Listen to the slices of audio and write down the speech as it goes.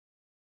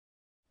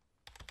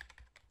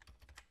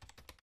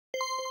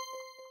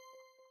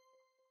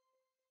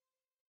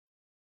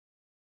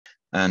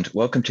and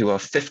welcome to our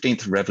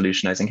 15th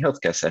Revolutionizing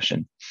Healthcare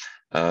session.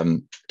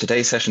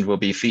 Today's session will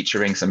be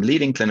featuring some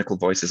leading clinical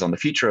voices on the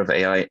future of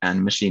AI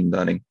and machine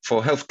learning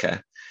for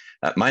healthcare.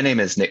 My name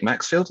is Nick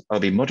Maxfield. I'll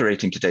be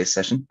moderating today's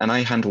session, and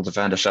I handle the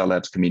Schaar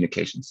Lab's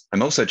communications.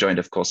 I'm also joined,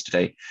 of course,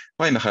 today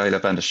by Mihaela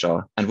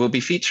Schaar, and we'll be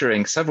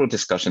featuring several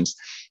discussions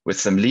with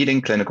some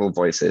leading clinical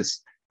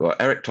voices who are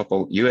Eric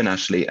Topol, Euan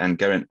Ashley, and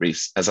Geraint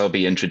Rees, as I'll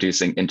be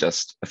introducing in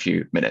just a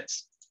few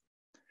minutes.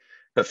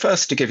 But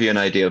first, to give you an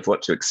idea of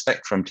what to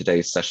expect from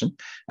today's session,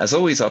 as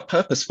always, our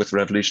purpose with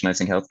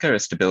Revolutionizing Healthcare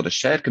is to build a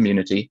shared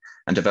community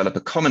and develop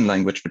a common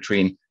language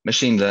between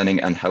machine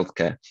learning and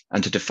healthcare,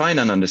 and to define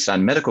and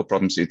understand medical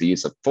problems through the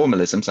use of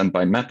formalisms and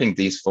by mapping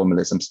these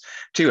formalisms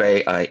to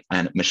AI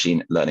and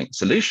machine learning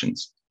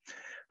solutions.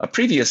 Our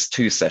previous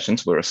two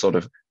sessions were a sort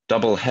of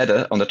double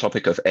header on the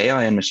topic of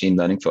AI and machine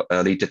learning for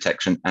early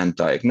detection and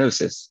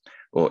diagnosis,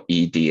 or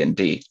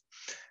ED&D.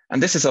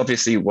 And this is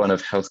obviously one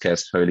of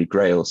healthcare's holy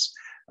grails.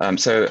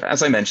 So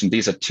as I mentioned,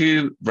 these are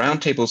two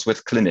roundtables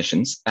with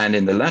clinicians, and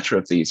in the latter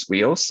of these,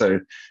 we also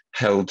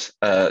held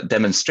a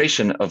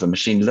demonstration of a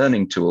machine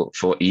learning tool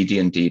for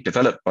ED&D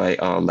developed by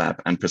our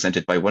lab and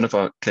presented by one of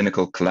our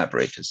clinical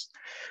collaborators.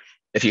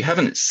 If you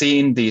haven't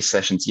seen these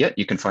sessions yet,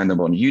 you can find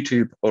them on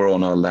YouTube or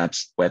on our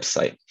lab's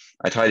website.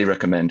 I'd highly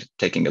recommend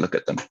taking a look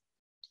at them.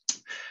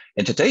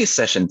 In today's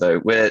session,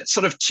 though, we're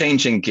sort of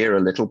changing gear a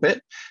little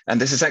bit,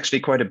 and this is actually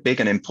quite a big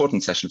and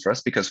important session for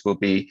us because we'll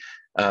be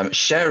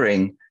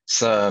sharing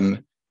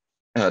some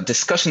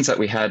discussions that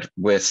we had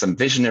with some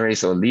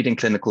visionaries or leading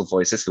clinical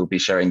voices who will be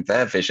sharing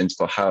their visions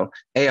for how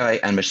AI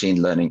and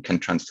machine learning can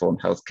transform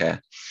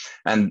healthcare.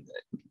 And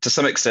to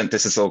some extent,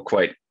 this is all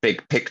quite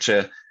big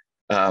picture,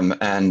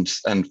 and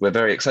we're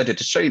very excited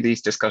to show you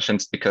these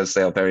discussions because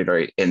they are very,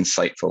 very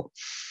insightful.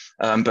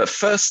 But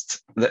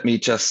first, let me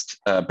just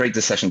break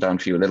the session down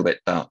for you a little bit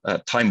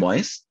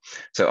time-wise.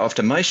 So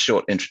after my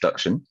short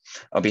introduction,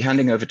 I'll be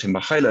handing over to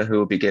Mihaela, who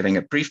will be giving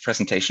a brief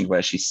presentation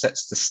where she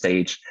sets the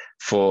stage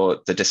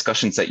for the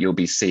discussions that you'll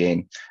be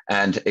seeing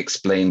and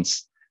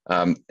explains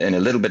in a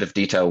little bit of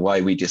detail why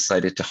we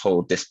decided to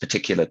hold this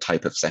particular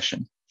type of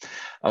session.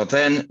 I'll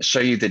then show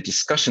you the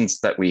discussions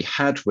that we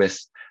had with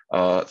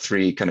our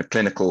three kind of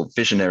clinical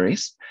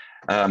visionaries.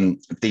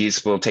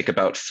 These will take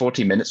about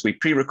 40 minutes. We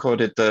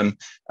pre-recorded them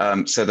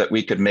so that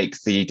we could make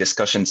the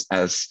discussions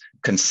as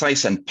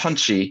concise and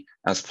punchy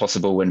as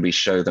possible when we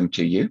show them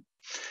to you.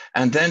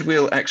 And then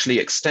we'll actually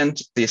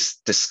extend this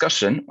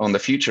discussion on the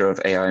future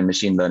of AI and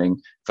machine learning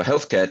for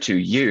healthcare to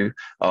you,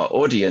 our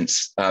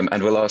audience,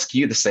 and we'll ask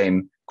you the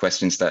same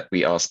questions that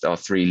we asked our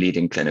three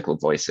leading clinical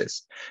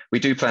voices. We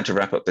do plan to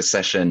wrap up the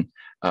session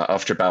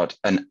after about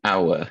an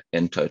hour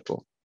in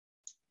total.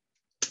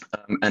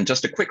 And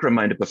just a quick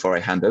reminder before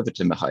I hand over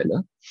to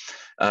Mihaela,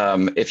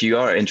 if you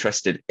are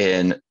interested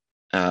in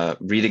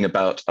reading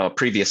about our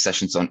previous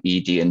sessions on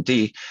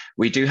ED&D,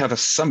 we do have a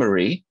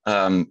summary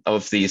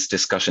of these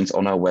discussions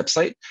on our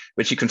website,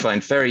 which you can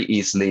find very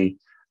easily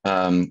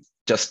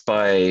just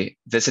by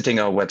visiting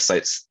our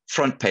website's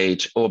front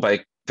page or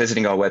by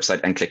visiting our website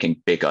and clicking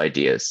Big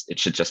Ideas. It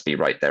should just be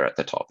right there at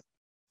the top.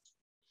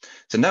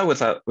 So now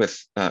without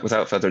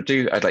further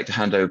ado, I'd like to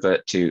hand over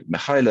to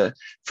Mihaela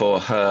for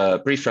her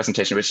brief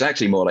presentation, which is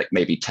actually more like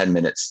maybe 10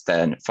 minutes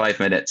than 5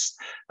 minutes.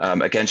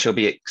 Again, she'll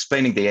be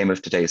explaining the aim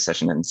of today's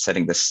session and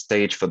setting the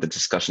stage for the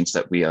discussions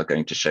that we are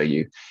going to show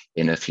you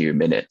in a few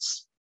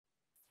minutes.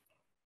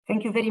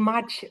 Thank you very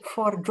much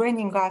for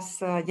joining us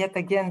yet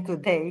again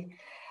today.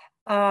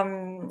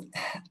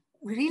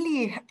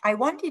 Really, I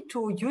wanted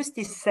to use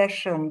this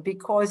session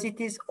because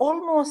it is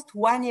almost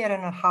 1.5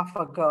 years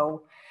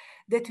ago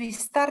that we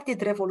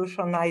started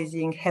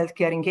Revolutionizing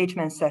Healthcare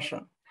engagement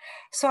session.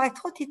 So I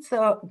thought it's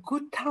a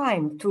good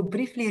time to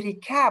briefly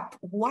recap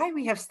why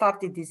we have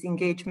started this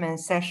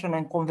engagement session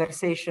and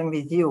conversation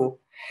with you,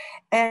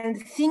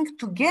 and think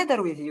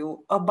together with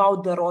you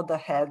about the road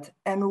ahead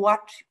and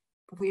what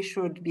we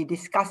should be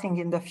discussing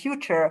in the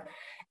future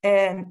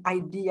and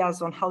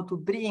ideas on how to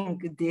bring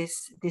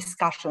these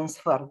discussions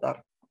further.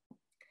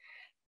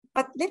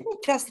 But let me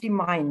just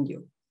remind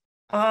you,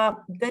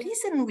 the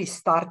reason we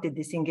started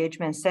these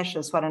engagement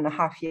sessions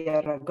 1.5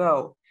 years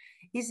ago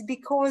is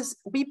because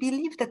we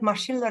believe that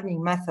machine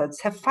learning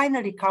methods have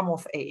finally come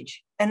of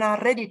age and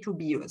are ready to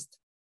be used.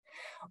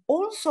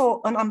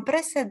 Also, an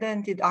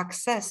unprecedented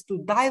access to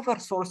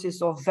diverse sources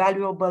of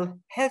valuable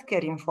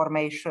healthcare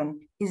information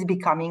is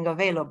becoming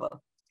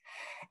available.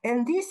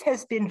 And this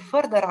has been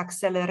further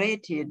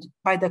accelerated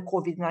by the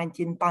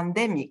COVID-19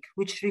 pandemic,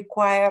 which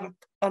required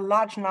a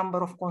large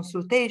number of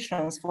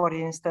consultations, for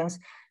instance,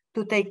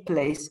 to take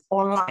place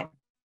online.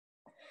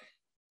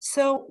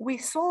 So we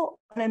saw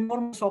an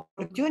enormous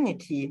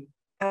opportunity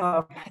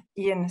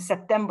in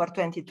September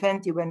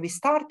 2020 when we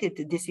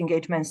started this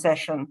engagement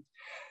session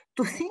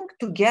to think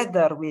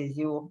together with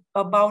you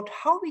about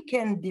how we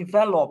can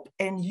develop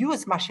and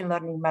use machine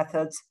learning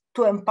methods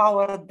to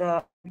empower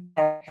the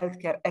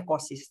healthcare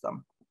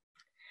ecosystem.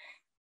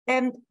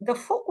 And the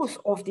focus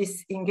of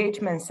these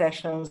engagement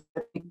sessions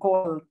that we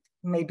call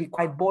maybe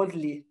quite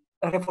boldly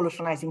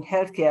Revolutionizing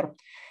Healthcare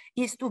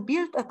is to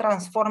build a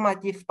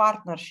transformative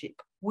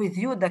partnership with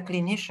you, the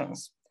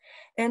clinicians,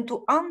 and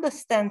to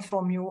understand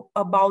from you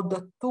about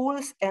the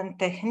tools and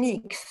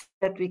techniques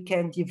that we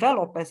can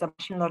develop as a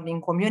machine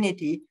learning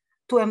community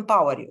to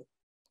empower you.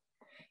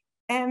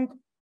 And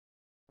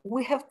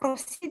we have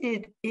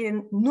proceeded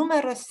in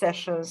numerous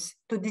sessions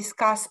to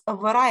discuss a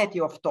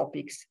variety of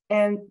topics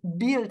and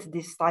build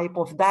this type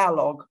of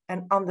dialogue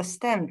and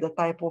understand the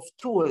type of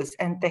tools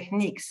and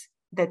techniques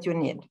that you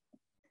need.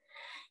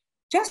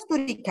 Just to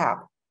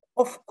recap,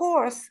 of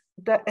course,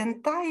 the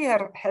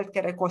entire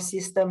healthcare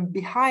ecosystem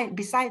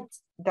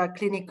besides the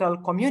clinical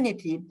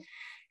community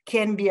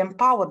can be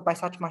empowered by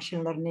such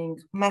machine learning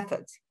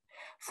methods.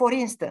 For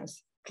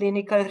instance,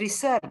 clinical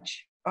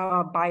research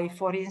by,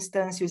 for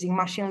instance, using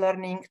machine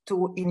learning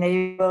to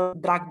enable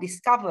drug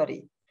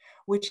discovery,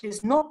 which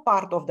is not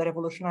part of the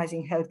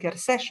Revolutionizing Healthcare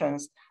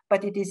sessions,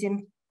 but it is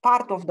in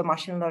part of the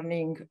machine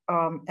learning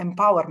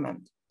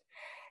empowerment.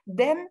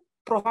 Then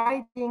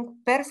providing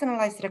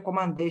personalized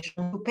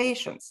recommendations to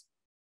patients,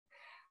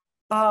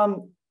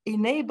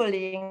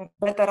 enabling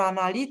better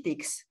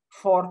analytics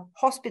for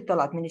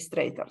hospital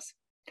administrators,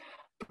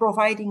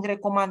 providing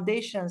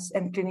recommendations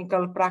and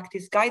clinical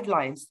practice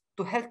guidelines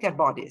to healthcare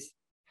bodies,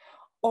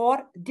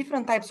 or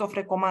different types of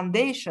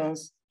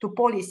recommendations to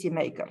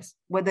policymakers,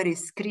 whether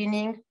it's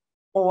screening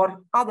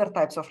or other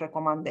types of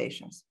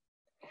recommendations.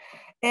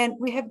 And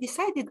we have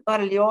decided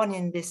early on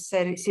in this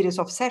series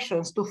of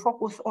sessions to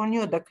focus on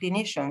you, the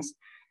clinicians,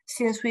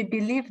 since we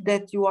believe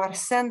that you are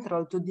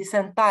central to this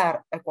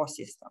entire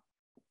ecosystem.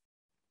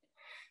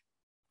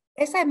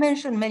 As I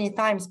mentioned many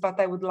times, but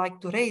I would like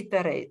to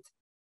reiterate,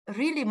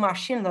 really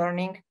machine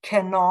learning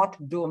cannot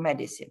do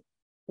medicine.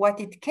 What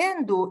it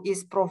can do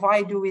is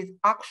provide you with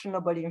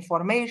actionable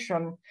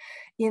information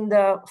in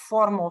the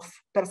form of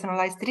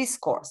personalized risk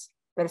scores,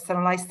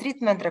 personalized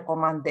treatment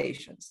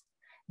recommendations,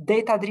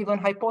 data-driven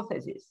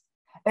hypotheses,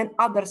 and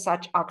other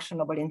such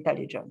actionable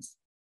intelligence.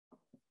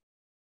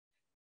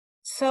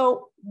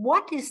 So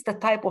what is the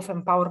type of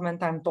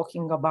empowerment I'm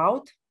talking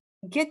about?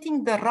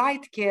 Getting the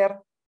right care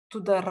to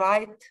the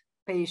right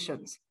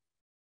patients,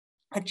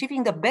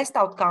 achieving the best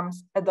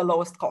outcomes at the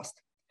lowest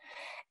cost.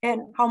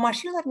 And how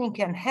machine learning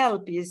can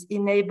help is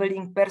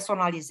enabling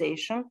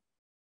personalization,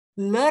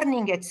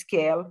 learning at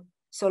scale,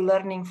 so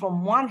learning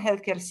from one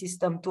healthcare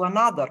system to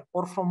another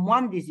or from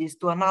one disease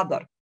to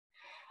another,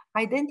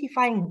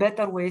 identifying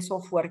better ways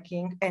of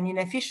working and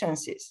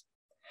inefficiencies,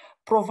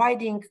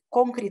 providing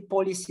concrete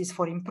policies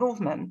for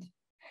improvement,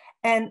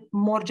 and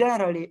more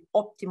generally,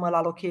 optimal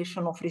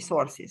allocation of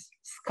resources,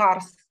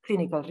 scarce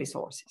clinical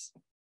resources.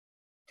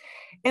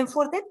 And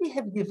for that, we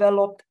have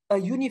developed a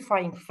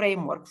unifying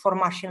framework for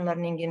machine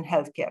learning in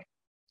healthcare.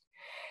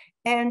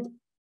 And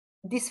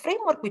this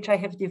framework, which I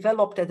have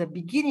developed at the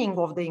beginning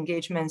of the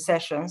engagement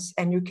sessions,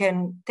 and you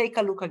can take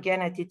a look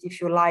again at it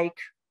if you like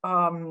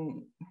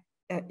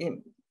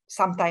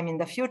sometime in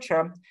the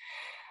future,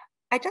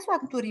 I just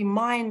want to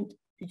remind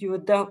you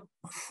the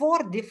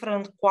 4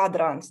 different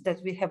quadrants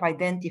that we have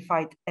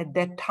identified at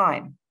that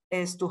time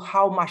as to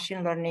how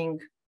machine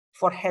learning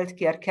for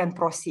healthcare can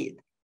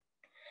proceed.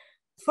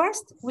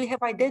 First, we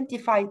have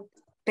identified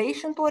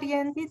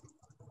patient-oriented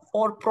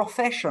or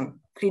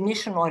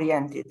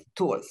clinician-oriented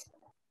tools.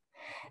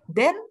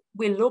 Then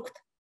we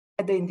looked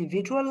at the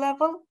individual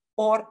level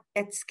or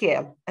at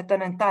scale, at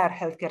an entire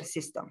healthcare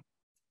system.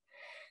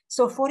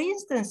 So for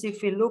instance,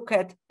 if we look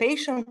at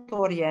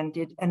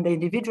patient-oriented and the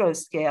individual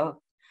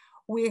scale,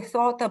 we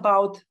thought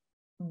about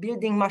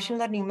building machine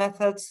learning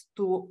methods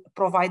to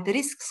provide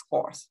risk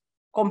scores,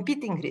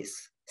 competing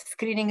risks,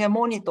 screening and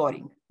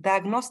monitoring,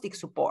 diagnostic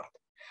support,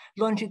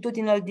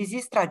 longitudinal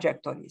disease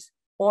trajectories,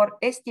 or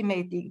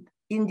estimating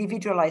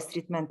individualized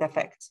treatment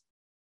effects.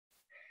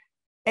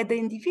 At the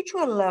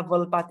individual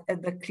level, but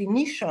at the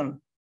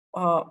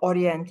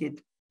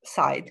clinician-oriented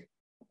side,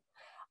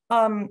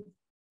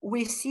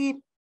 we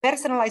see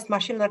personalized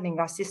machine learning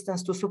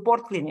assistance to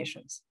support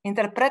clinicians,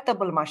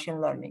 interpretable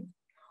machine learning,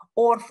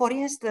 or for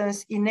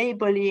instance,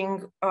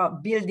 enabling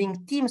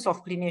building teams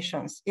of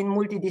clinicians in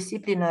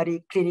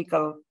multidisciplinary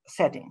clinical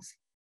settings.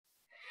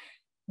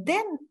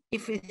 Then,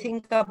 if we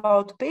think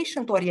about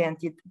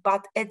patient-oriented,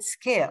 but at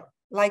scale,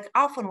 like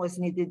often was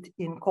needed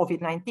in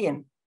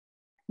COVID-19,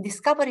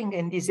 discovering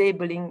and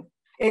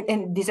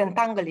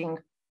disentangling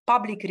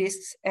public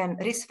risks and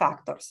risk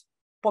factors,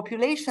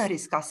 population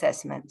risk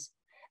assessments,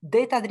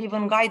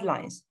 data-driven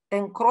guidelines,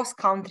 and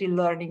cross-country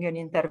learning and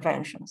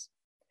interventions.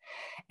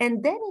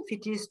 And then if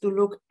it is to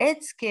look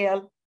at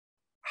scale,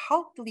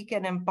 how we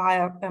can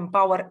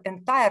empower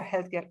entire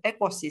healthcare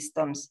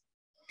ecosystems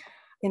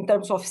in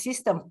terms of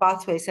system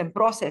pathways and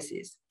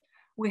processes,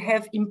 we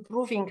have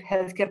improving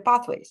healthcare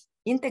pathways,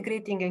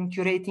 integrating and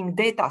curating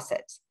data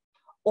sets,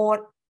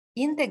 or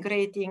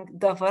integrating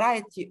the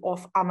variety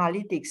of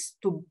analytics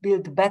to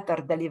build better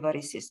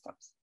delivery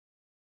systems.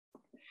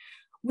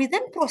 We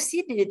then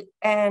proceeded,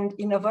 and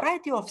in a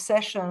variety of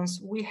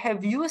sessions, we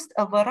have used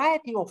a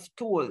variety of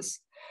tools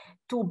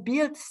to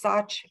build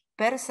such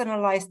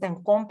personalized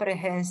and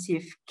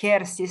comprehensive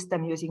care system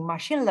using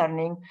machine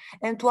learning,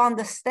 and to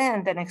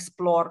understand and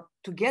explore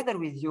together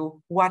with you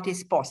what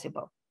is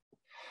possible.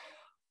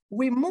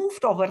 We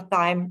moved over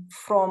time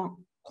from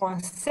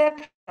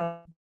conception,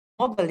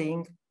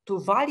 modeling, to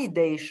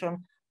validation,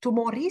 to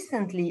more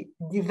recently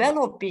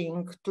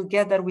developing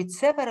together with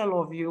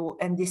several of you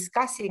and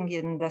discussing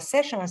in the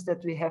sessions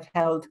that we have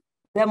held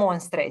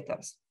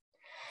demonstrators,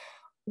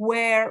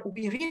 where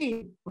we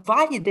really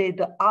validate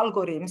the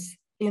algorithms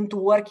into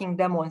working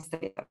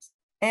demonstrators.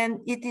 And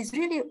it is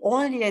really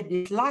only at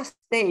this last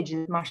stage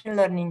that machine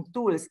learning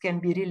tools can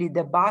be really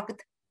debugged,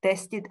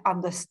 tested,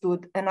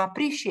 understood, and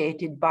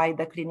appreciated by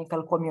the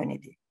clinical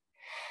community.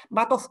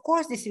 But of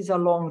course, this is a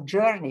long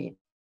journey.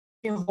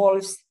 It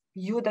involves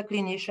you, the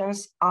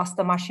clinicians, us,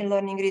 the machine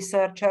learning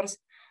researchers,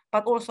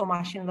 but also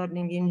machine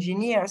learning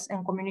engineers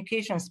and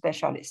communication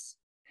specialists.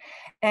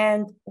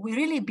 And we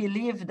really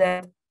believe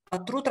that a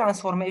true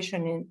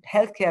transformation in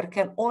healthcare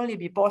can only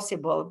be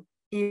possible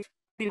if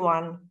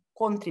everyone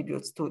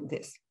contributes to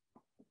this.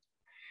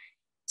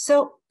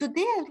 So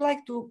today I'd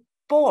like to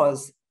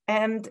pause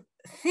and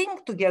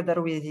think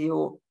together with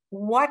you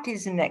what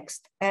is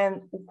next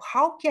and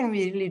how can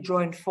we really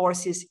join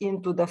forces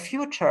into the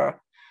future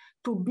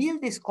to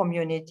build this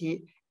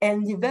community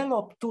and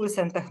develop tools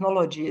and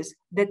technologies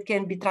that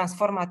can be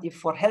transformative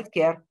for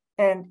healthcare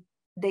and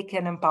they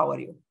can empower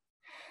you.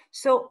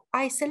 So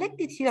I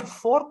selected here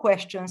 4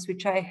 questions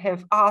which I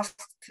have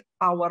asked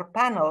our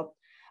panel,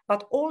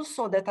 but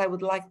also that I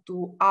would like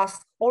to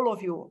ask all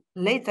of you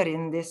later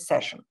in this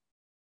session.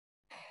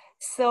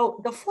 So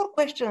the 4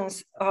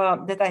 questions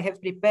that I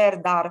have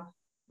prepared are,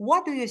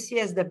 what do you see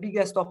as the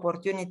biggest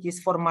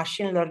opportunities for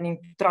machine learning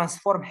to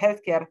transform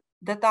healthcare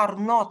that are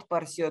not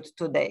pursued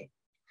today?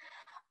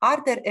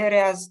 Are there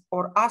areas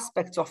or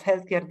aspects of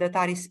healthcare that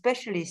are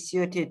especially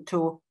suited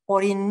to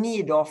or in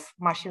need of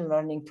machine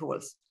learning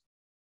tools?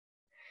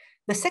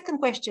 The second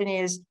question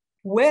is,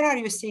 where are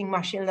you seeing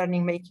machine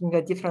learning making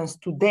a difference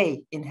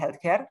today in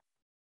healthcare?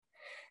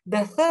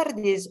 The third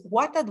is,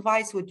 what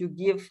advice would you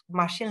give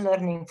machine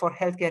learning for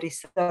healthcare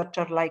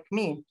researcher like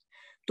me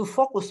to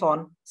focus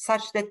on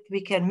such that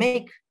we can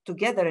make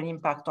together an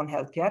impact on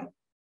healthcare?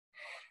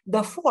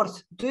 The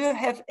fourth, do you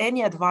have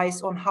any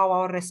advice on how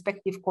our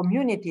respective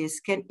communities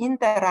can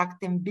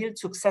interact and build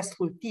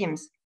successful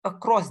teams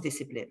across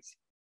disciplines?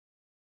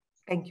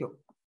 Thank you.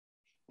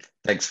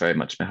 Thanks very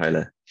much,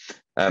 Mihaela.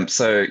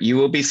 So you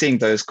will be seeing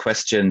those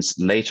questions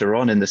later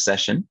on in the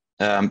session,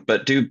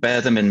 but do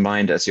bear them in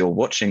mind as you're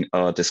watching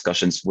our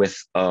discussions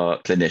with our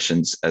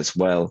clinicians as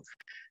well.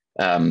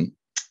 And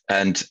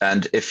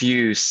if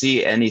you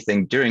see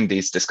anything during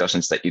these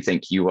discussions that you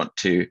think you want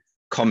to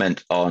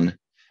comment on,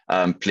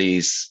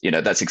 please,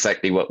 that's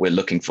exactly what we're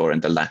looking for in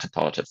the latter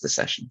part of the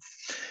session.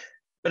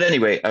 But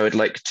anyway, I would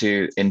like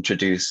to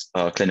introduce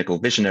our clinical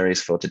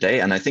visionaries for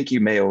today. And I think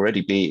you may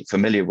already be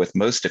familiar with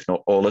most, if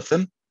not all of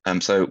them.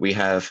 So we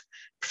have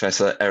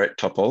Professor Eric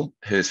Topol,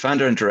 who is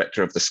founder and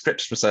director of the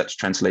Scripps Research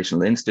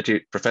Translational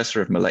Institute,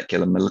 professor of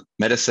molecular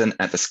medicine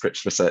at the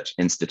Scripps Research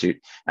Institute,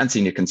 and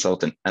senior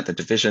consultant at the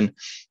Division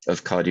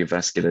of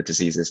Cardiovascular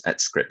Diseases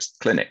at Scripps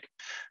Clinic.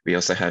 We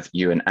also have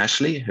Euan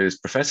Ashley, who is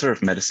professor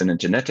of medicine and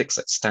genetics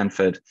at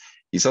Stanford.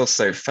 He's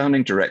also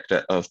founding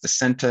director of the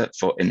Center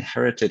for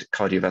Inherited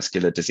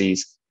Cardiovascular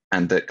Disease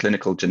and the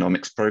Clinical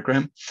Genomics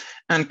Program,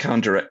 and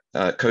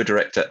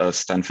co-director of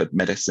Stanford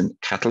Medicine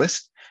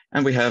Catalyst.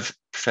 And we have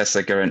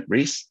Professor Geraint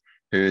Rees,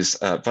 who's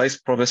Vice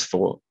Provost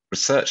for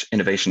Research,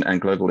 Innovation,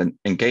 and Global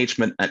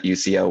Engagement at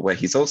UCL, where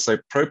he's also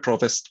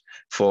Pro-Provost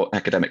for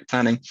Academic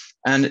Planning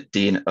and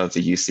Dean of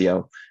the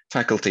UCL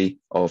Faculty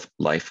of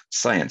Life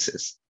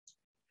Sciences.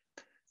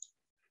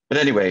 But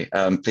anyway,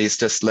 please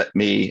just let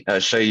me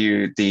show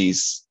you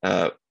these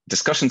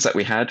discussions that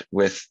we had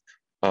with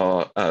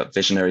our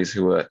visionaries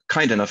who were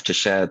kind enough to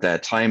share their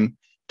time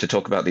to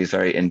talk about these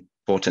very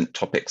important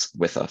topics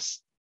with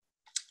us.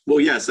 Well,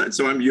 yes,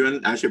 so I'm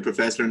Euan Ashley,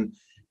 professor in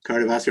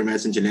cardiovascular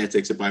medicine,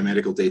 genetics, and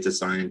biomedical data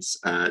science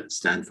at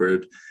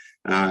Stanford.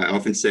 I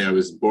often say I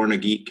was born a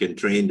geek and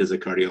trained as a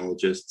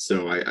cardiologist,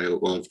 so I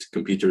loved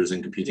computers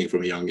and computing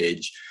from a young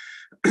age.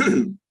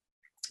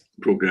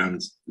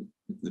 Programmed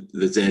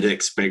the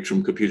ZX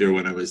Spectrum computer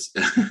when I was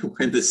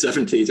in the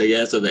 70s, I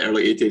guess, or the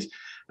early 80s.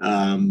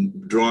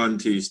 Drawn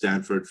to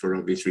Stanford for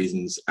obvious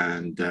reasons,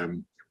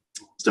 and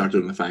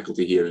started on the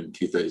faculty here in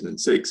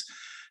 2006.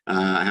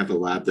 I have a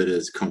lab that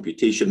is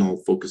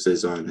computational,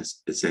 focuses on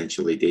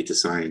essentially data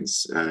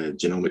science,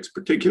 genomics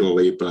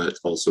particularly, but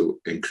also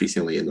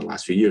increasingly in the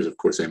last few years, of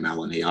course,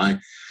 ML and AI,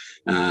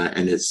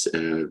 and its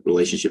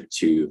relationship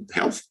to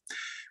health.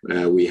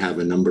 We have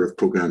a number of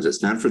programs at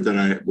Stanford that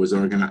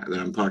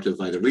I'm part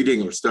of, either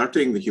leading or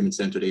starting: the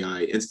Human-Centered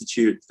AI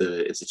Institute,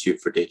 the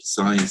Institute for Data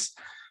Science,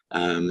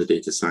 the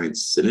Data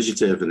Science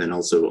Initiative, and then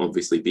also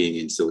obviously being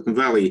in Silicon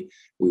Valley,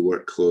 we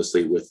work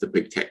closely with the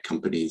big tech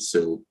companies.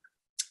 So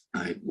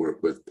I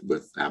work with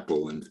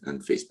Apple and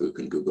Facebook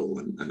and Google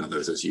and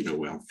others, as you know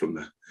well from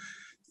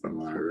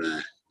our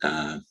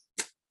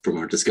from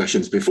our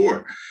discussions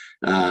before.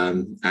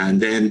 And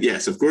then,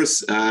 yes, of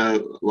course,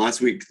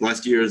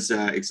 last year's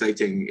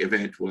exciting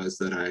event was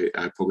that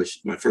I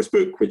published my first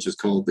book, which is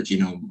called The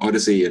Genome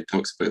Odyssey, and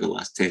talks about the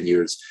last 10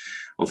 years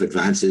of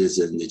advances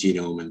in the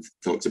genome, and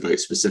talks about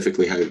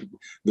specifically how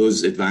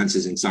those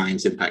advances in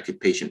science impacted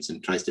patients,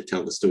 and tries to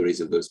tell the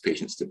stories of those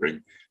patients to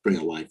bring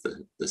alive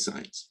the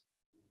science.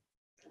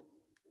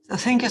 So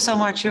thank you so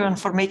much, Euan,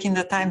 for making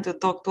the time to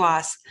talk to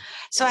us.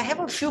 So I have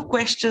a few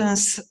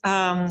questions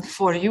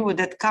for you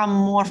that come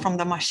more from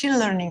the machine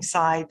learning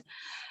side.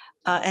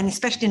 And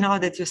especially now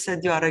that you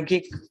said you are a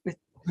geek, it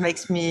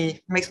makes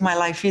my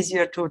life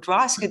easier to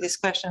ask you these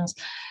questions.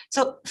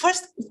 So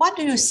first, what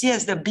do you see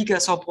as the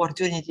biggest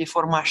opportunity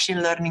for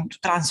machine learning to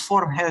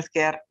transform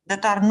healthcare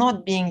that are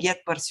not being yet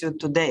pursued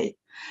today?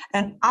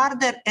 And are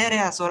there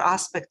areas or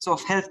aspects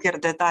of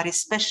healthcare that are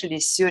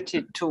especially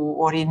suited to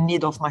or in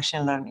need of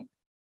machine learning?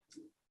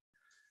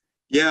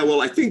 Yeah,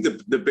 well, I think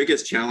the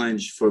biggest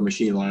challenge for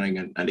machine learning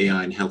and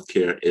AI in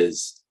healthcare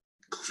is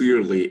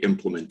clearly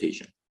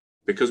implementation,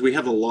 because we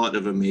have a lot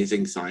of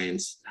amazing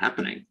science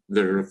happening.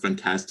 There are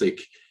fantastic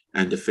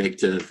and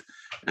effective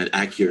and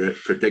accurate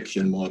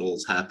prediction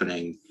models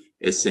happening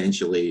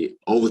essentially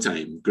all the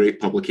time, great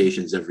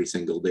publications every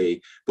single day.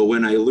 But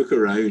when I look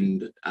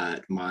around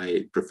at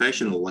my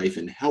professional life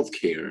in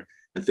healthcare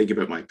and think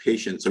about my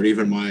patients, or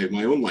even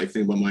my own life,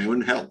 think about my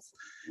own health,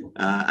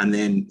 and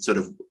then sort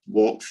of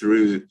walk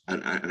through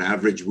an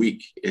average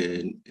week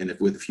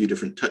with a few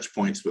different touch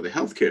points with the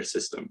healthcare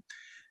system,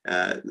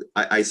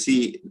 I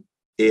see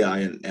AI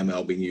and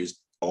ML being used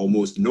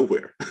almost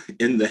nowhere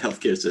in the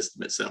healthcare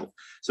system itself.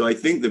 So I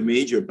think the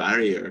major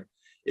barrier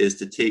is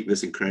to take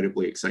this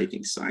incredibly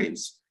exciting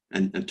science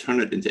and turn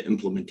it into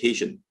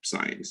implementation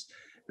science,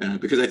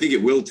 because I think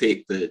it will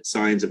take the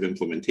science of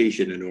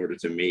implementation in order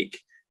to make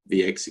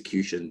the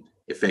execution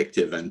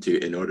effective, and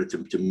in order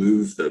to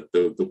move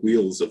the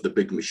wheels of the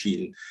big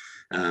machine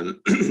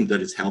that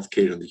is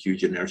healthcare and the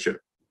huge inertia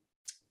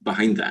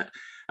behind that.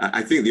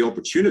 I think the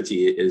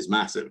opportunity is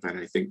massive, and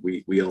I think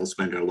we all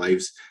spend our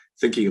lives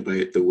thinking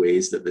about the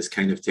ways that this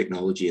kind of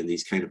technology and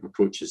these kind of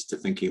approaches to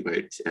thinking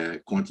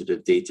about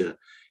quantitative data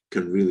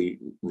can really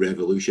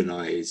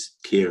revolutionize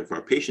care of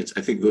our patients.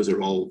 I think those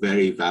are all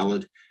very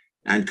valid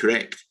and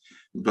correct.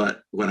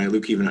 But when I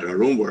look even at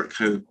our own work,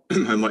 how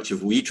much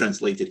have we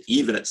translated,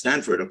 even at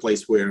Stanford, a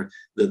place where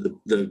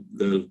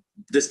the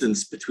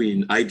distance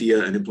between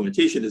idea and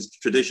implementation is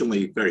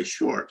traditionally very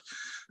short,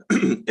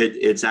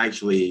 it's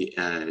actually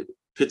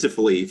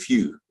pitifully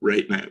few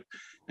right now.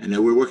 And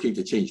we're working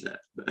to change that.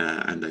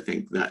 And I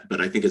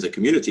think as a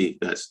community,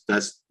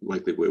 that's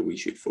likely where we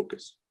should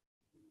focus.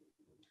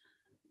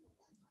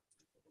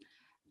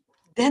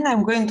 Then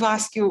I'm going to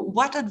ask you,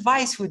 what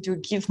advice would you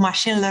give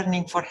machine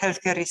learning for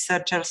healthcare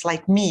researchers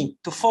like me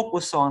to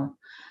focus on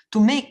to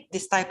make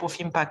this type of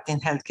impact in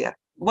healthcare?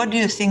 What do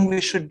you think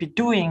we should be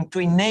doing to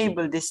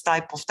enable this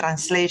type of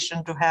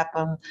translation to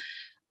happen,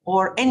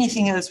 or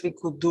anything else we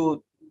could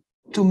do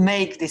to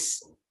make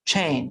this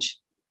change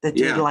that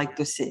you'd like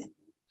to see?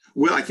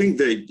 Well, I think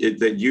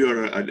that you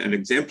are an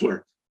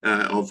exemplar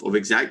of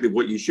exactly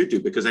what you should do,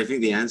 because I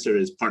think the answer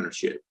is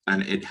partnership.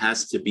 And it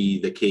has to be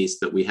the case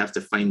that we have to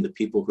find the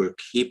people who are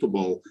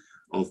capable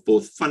of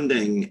both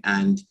funding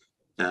and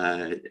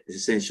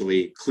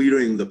essentially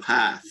clearing the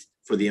path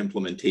for the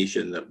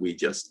implementation that we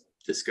just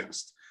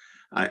discussed.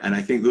 And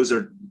I think those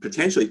are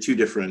potentially two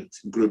different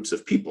groups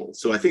of people.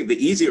 So I think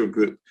the easier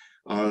group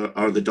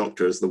are the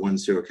doctors, the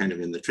ones who are kind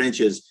of in the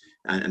trenches,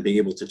 and being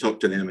able to talk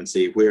to them and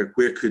say,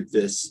 where could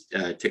this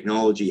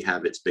technology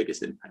have its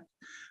biggest impact?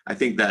 I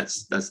think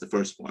that's the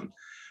first one.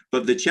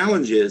 But the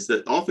challenge is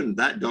that often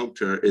that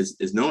doctor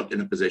is not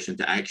in a position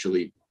to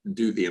actually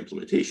do the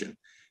implementation,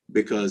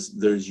 because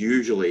there's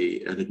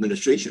usually an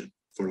administration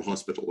for a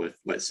hospital,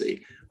 let's say,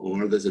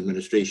 or there's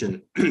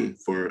administration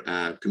for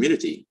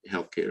community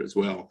healthcare as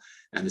well.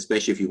 And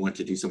especially if you want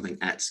to do something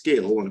at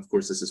scale, and of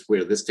course, this is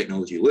where this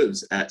technology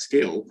lives at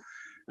scale,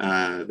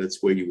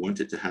 that's where you want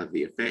it to have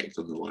the effect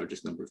on the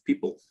largest number of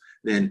people,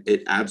 then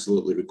it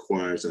absolutely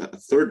requires a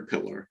third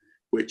pillar,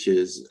 which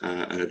is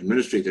an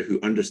administrator who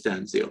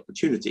understands the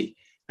opportunity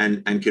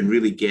and can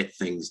really get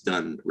things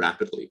done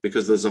rapidly,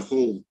 because there's a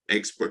whole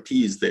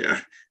expertise there.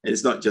 And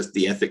it's not just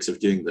the ethics of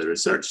doing the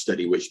research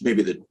study, which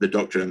maybe the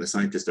doctor and the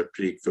scientist are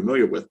pretty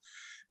familiar with.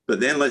 But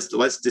then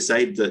let's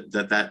decide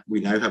that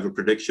we now have a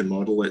prediction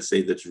model, let's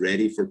say, that's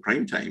ready for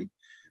prime time.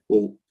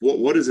 Well,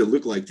 what does it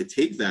look like to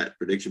take that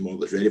prediction model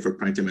that's ready for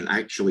prime time and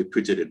actually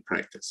put it in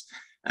practice?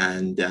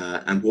 And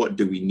what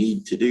do we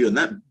need to do? And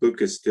that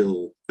book is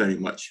still very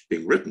much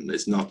being written.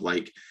 It's not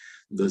like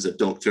there's a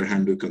doctor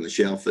handbook on the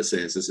shelf that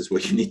says this is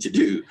what you need to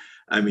do.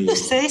 I mean, you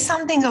say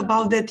something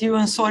about that,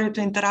 Euan. Sorry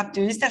to interrupt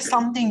you. Is there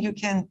something you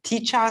can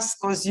teach us?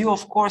 Because you,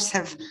 of course,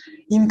 have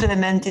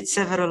implemented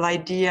several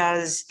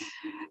ideas.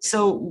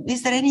 So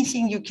is there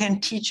anything you can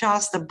teach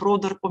us, the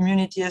broader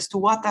community, as to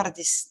what are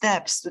the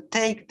steps to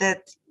take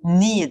that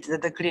need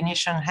that the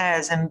clinician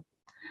has and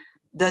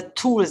the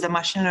tools, the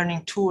machine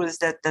learning tools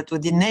that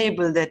would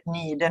enable that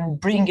need and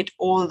bring it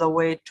all the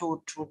way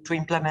to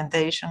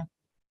implementation?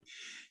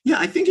 Yeah,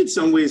 I think in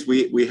some ways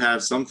we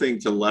have something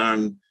to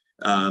learn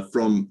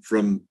from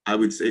I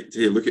would say,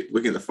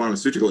 looking at the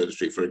pharmaceutical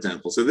industry, for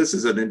example. So this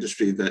is an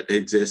industry that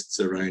exists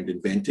around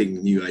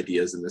inventing new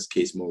ideas, in this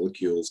case,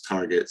 molecules,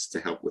 targets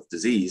to help with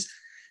disease.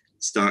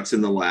 It starts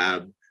in the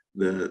lab.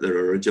 There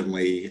are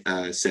originally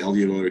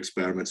cellular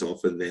experiments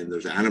often, then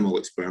there's animal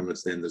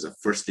experiments, then there's a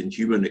first in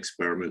human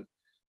experiment,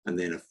 and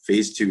then a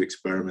phase 2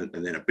 experiment,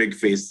 and then a big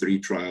phase 3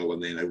 trial,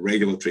 and then a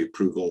regulatory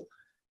approval,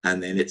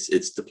 and then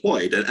it's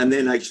deployed. And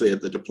then actually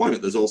at the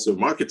deployment, there's also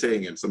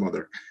marketing and some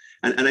other.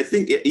 And I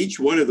think each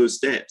one of those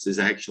steps is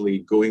actually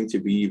going to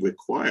be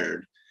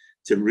required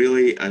to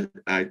really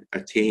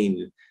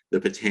attain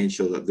the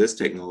potential that this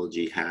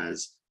technology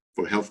has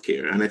for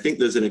healthcare. And I think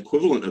there's an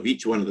equivalent of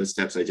each one of the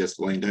steps I just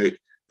lined out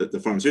that the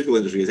pharmaceutical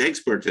industry is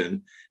expert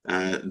in,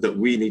 that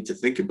we need to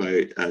think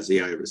about as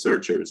AI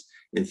researchers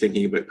in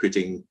thinking about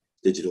putting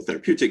digital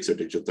therapeutics or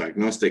digital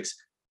diagnostics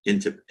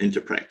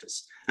into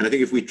practice. And I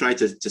think if we try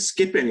to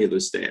skip any of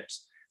those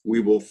steps, we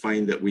will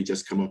find that we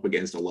just come up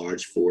against a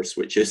large force,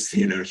 which is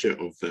the inertia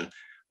of the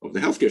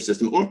healthcare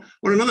system.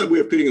 Or another way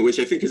of putting it, which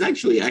I think is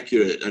actually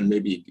accurate and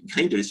maybe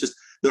kinder, it's just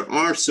there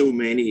are so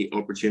many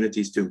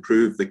opportunities to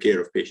improve the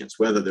care of patients,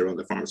 whether they're on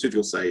the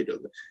pharmaceutical side or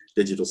the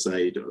digital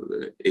side or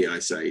the AI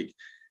side,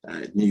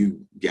 new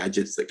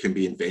gadgets that can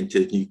be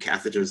invented, new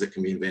catheters that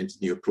can be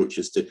invented, new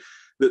approaches to,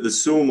 that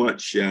there's so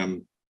much,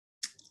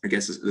 I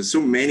guess there's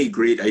so many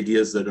great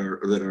ideas that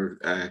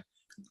are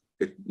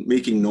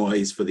making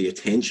noise for the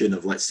attention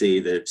of, let's say,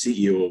 the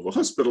CEO of a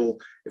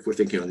hospital, if we're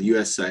thinking on the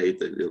US side,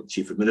 the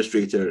chief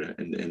administrator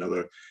and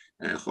other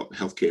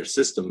healthcare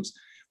systems.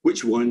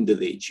 Which one do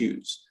they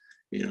choose?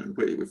 You know,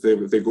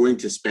 if they're going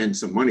to spend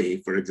some money,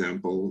 for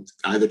example,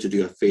 either to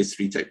do a phase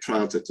 3 type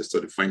trial to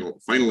sort of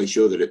finally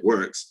show that it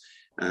works,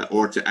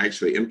 or to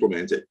actually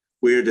implement it,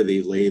 where do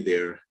they lay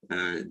their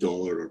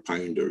dollar or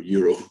pound or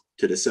euro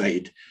to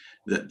decide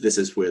that this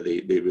is where they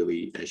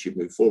really should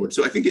move forward?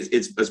 So I think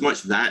it's as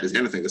much that as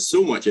anything. There's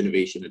so much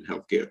innovation in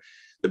healthcare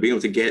that being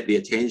able to get the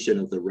attention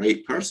of the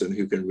right person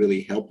who can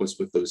really help us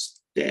with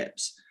those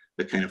steps,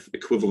 the kind of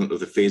equivalent of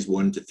the phase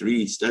 1 to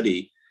 3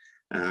 study,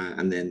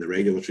 and then the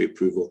regulatory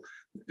approval.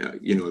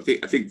 You know,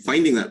 I think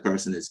finding that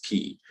person is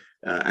key.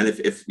 And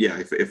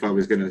if I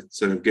was going to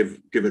sort of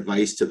give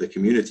advice to the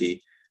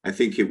community, I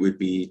think it would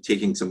be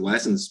taking some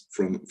lessons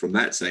from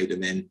that side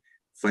and then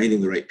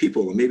finding the right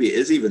people, and maybe it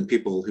is even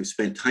people who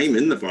spent time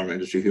in the pharma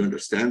industry who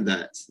understand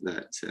that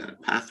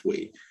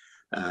pathway,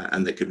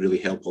 and that could really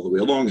help all the way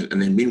along.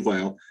 And then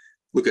meanwhile,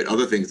 look at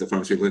other things the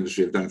pharmaceutical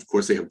industry have done. Of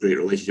course, they have a great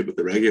relationship with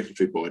the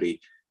regulatory body,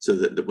 so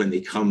that when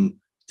they come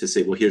to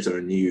say, well, here's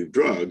our new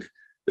drug,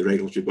 the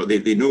regulatory body,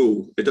 they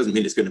know, it doesn't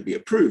mean it's going to be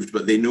approved,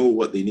 but they know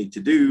what they need to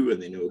do,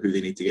 and they know who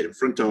they need to get in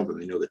front of,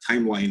 and they know the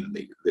timeline,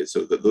 and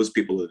so that those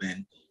people are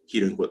then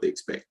hearing what they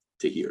expect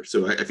to hear.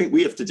 So I think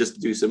we have to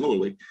just do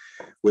similarly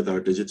with our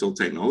digital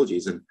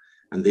technologies, and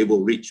they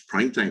will reach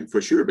prime time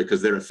for sure,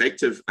 because they're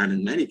effective, and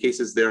in many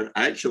cases they're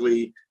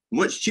actually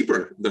much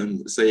cheaper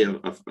than, say,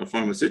 a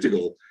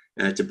pharmaceutical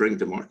to bring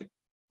to market.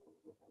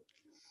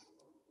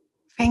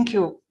 Thank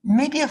you.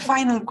 Maybe a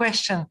final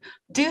question.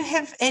 Do you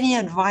have any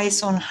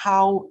advice on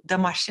how the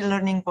machine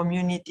learning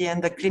community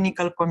and the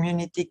clinical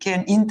community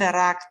can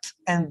interact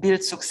and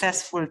build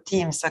successful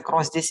teams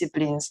across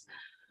disciplines,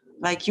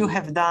 like you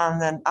have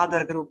done and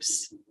other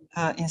groups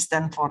in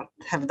Stanford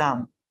have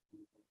done?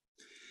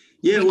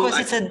 Yeah, because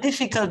it's a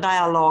difficult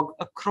dialogue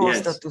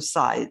across the two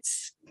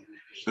sides.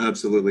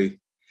 Absolutely.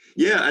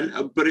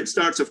 Yeah, but it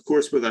starts, of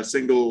course, with a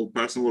single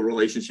personal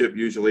relationship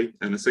usually,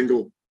 and a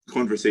single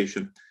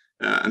conversation.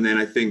 And then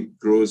I think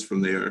grows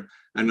from there.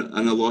 And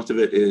a lot of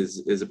it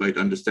is about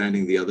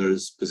understanding the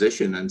other's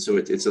position. And so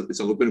it's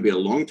going to be a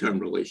long-term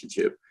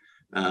relationship.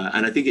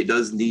 And I think it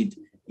does need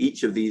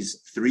each of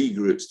these three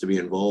groups to be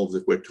involved.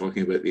 If we're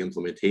talking about the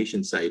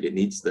implementation side, it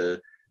needs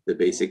the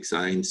basic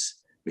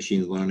science,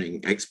 machine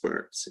learning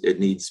experts. It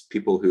needs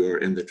people who are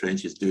in the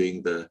trenches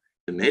doing the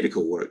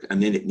medical work.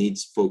 And then it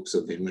needs folks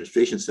on the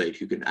administration side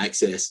who can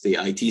access the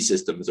IT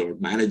systems or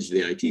manage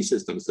the IT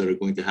systems that are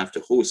going to have to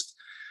host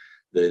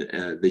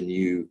the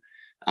new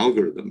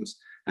algorithms.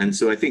 And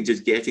so I think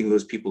just getting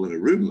those people in a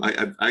room,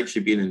 I've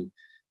actually been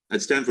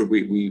at Stanford,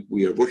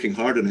 we are working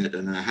hard on it,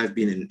 and I have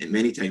been in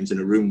many times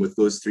in a room with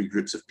those three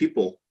groups of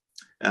people.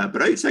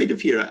 But outside of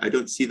here, I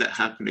don't see that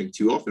happening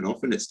too often.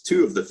 Often it's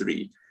two of the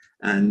three.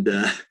 And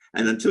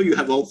until you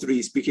have all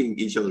three speaking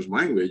each other's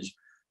language,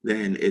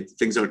 then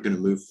things aren't going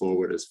to move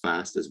forward as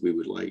fast as we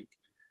would like.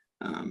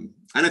 And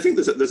I think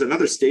there's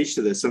another stage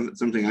to this,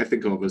 something I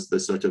think of as the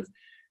sort of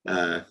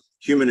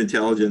human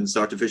intelligence,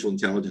 artificial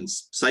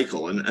intelligence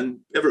cycle. And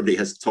everybody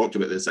has talked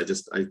about this.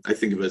 I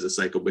think of it as a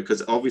cycle,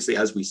 because obviously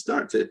as we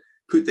start to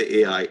put the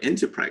AI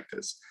into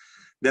practice,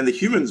 then the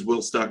humans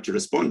will start to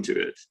respond to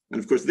it. And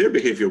of course, their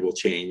behavior will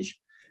change.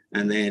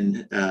 And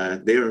then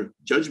their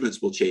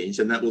judgments will change,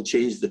 and that will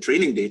change the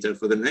training data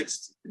for the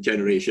next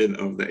generation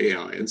of the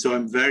AI. And so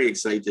I'm very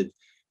excited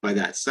by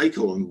that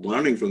cycle and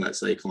learning from that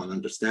cycle and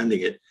understanding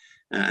it,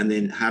 and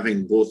then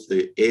having both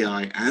the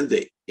AI and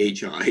the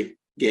HI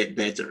get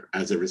better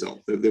as a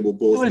result. They will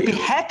both will be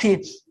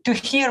happy to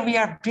hear we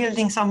are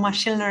building some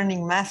machine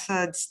learning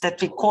methods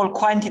that we call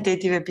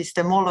quantitative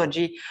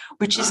epistemology,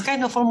 which is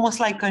kind of almost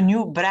like a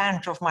new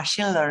branch of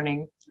machine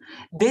learning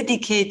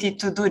dedicated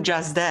to do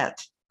just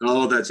that.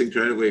 Oh, that's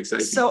incredibly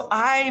exciting. So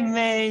I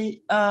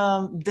may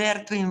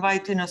dare to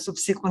invite you in a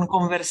subsequent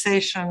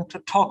conversation to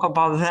talk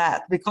about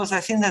that, because I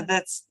think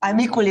that I'm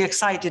equally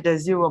excited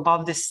as you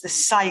about this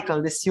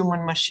cycle, this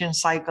human-machine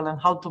cycle, and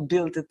how to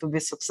build it to be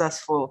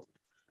successful.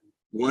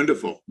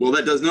 Wonderful. Well,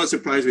 that does not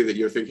surprise me that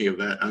you're thinking of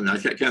that. And I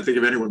can't think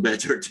of anyone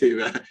better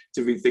to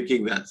be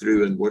thinking that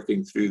through and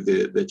working through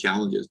the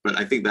challenges. But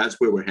I think that's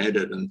where we're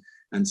headed.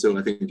 And so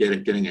I think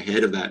getting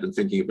ahead of that and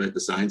thinking about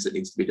the science that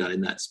needs to be done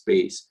in that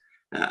space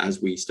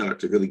as we start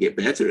to really get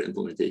better at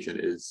implementation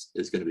is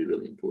going to be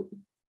really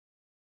important.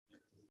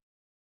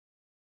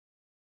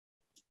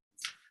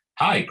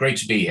 Hi, great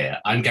to be here.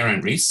 I'm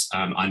Geraint Rees.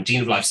 I'm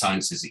Dean of Life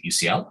Sciences at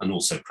UCL and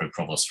also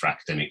Pro-Provost for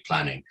Academic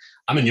Planning.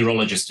 I'm a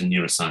neurologist and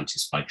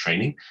neuroscientist by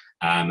training,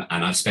 and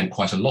I've spent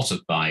quite a lot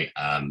of my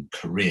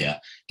career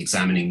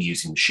examining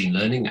using machine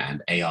learning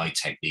and AI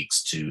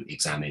techniques to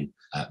examine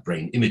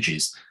brain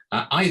images,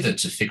 either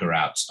to figure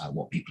out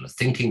what people are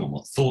thinking and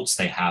what thoughts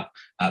they have,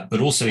 but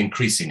also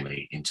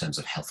increasingly in terms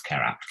of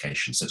healthcare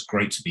applications. So it's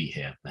great to be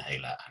here,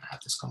 Mihaela, and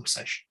have this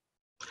conversation.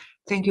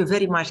 Thank you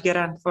very much,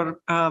 Geraint,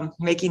 for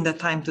making the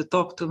time to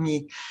talk to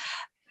me.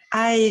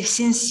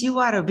 Since you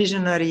are a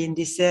visionary in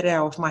this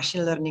area of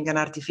machine learning and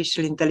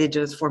artificial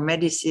intelligence for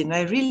medicine,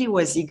 I really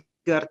was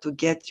eager to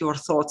get your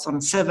thoughts on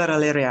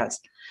several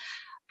areas.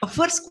 The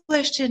first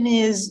question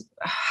is,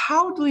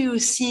 how do you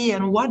see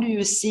and what do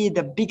you see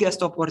the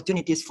biggest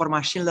opportunities for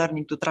machine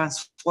learning to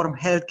transform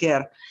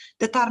healthcare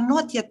that are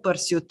not yet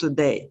pursued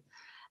today?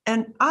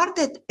 And are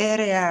there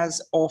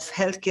areas of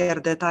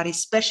healthcare that are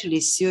especially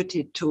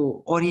suited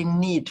to or in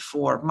need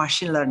for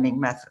machine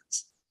learning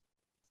methods?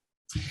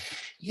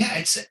 Yeah,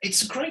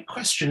 it's a great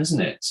question,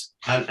 isn't it?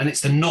 And it's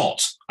the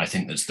not, I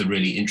think, that's the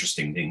really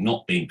interesting thing,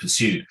 not being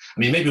pursued. I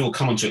mean, maybe we'll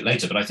come onto it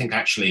later, but I think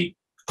actually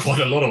quite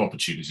a lot of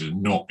opportunities are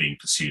not being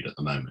pursued at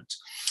the moment.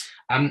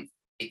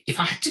 If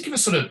I had to give a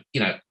sort of,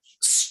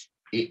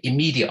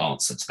 immediate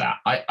answer to that,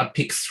 I'd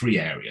pick three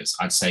areas.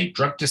 I'd say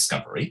drug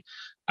discovery,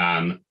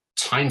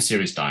 time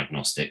series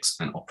diagnostics,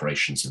 and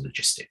operations and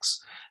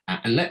logistics.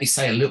 And let me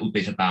say a little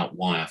bit about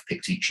why I've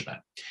picked each of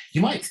them.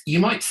 You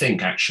might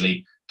think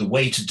actually the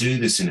way to do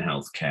this in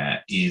healthcare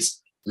is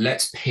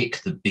let's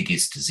pick the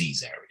biggest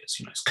disease areas.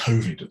 It's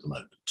COVID at the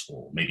moment,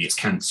 or maybe it's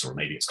cancer, or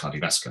maybe it's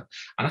cardiovascular.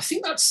 And I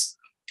think that's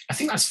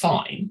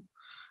fine.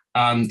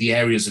 The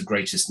areas of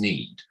greatest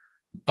need,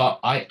 but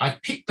I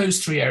picked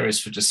those three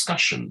areas for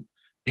discussion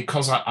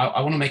because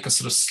I want to make a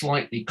sort of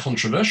slightly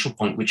controversial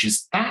point, which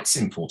is that's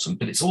important,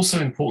 but it's also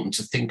important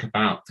to think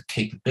about the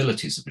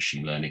capabilities of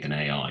machine learning and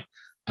AI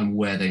and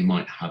where they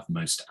might have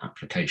most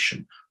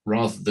application,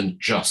 rather than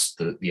just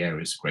the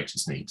areas of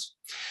greatest needs.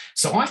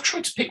 So I've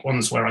tried to pick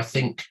ones where I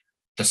think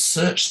the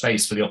search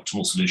space for the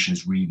optimal solution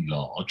is really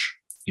large.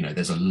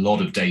 There's a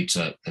lot of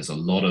data, there's a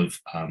lot of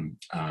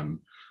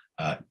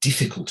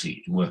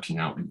difficulty in working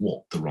out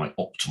what the right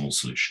optimal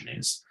solution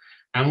is.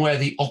 And where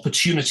the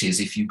opportunity is,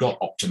 if you got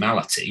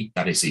optimality,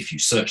 that is, if you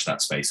search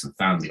that space and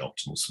found the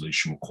optimal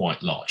solution, were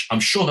quite large. I'm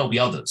sure there'll be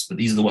others, but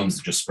these are the ones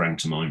that just sprang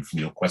to mind from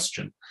your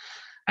question.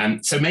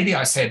 So maybe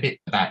I say a bit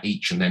about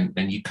each and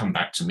then you come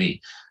back to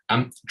me.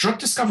 Drug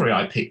discovery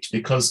I picked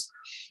because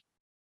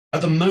at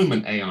the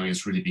moment, AI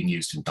is really being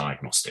used in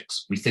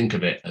diagnostics. We think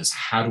of it as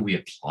how do we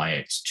apply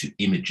it to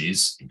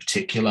images in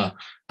particular.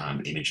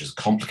 Images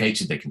are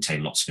complicated, they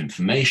contain lots of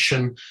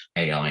information.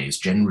 AI is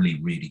generally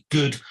really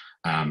good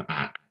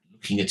at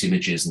looking at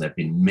images, and there have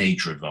been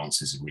major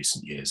advances in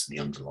recent years in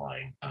the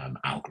underlying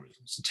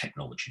algorithms and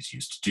technologies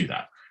used to do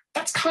that.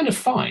 That's kind of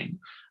fine.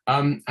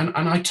 And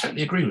I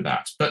totally agree with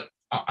that. But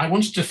I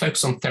wanted to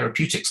focus on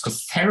therapeutics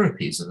because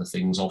therapies are the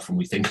things often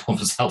we think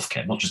of as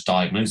healthcare, not just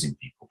diagnosing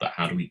people, but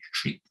how do we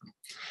treat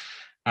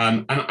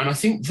them? And I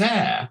think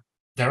there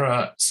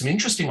are some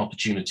interesting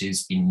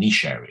opportunities in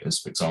niche areas,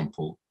 for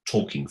example,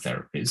 talking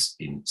therapies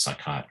in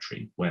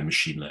psychiatry, where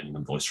machine learning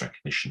and voice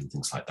recognition and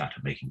things like that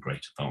are making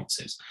great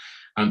advances.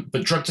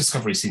 But drug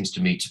discovery seems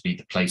to me to be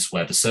the place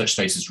where the search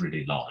space is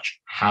really large.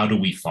 How do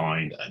we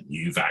find a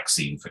new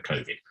vaccine for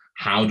COVID?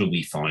 How do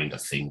we find a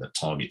thing that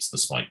targets the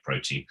spike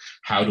protein?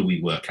 How do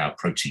we work out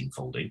protein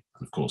folding?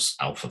 And of course,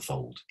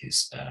 AlphaFold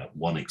is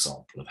one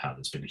example of how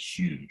there's been a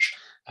huge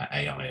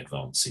AI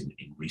advance in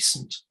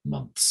recent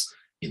months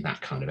in that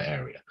kind of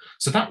area.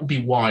 So that would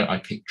be why I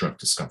picked drug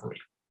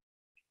discovery.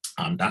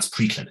 That's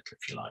preclinical,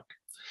 if you like.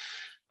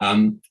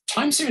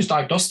 Time series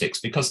diagnostics,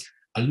 because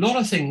a lot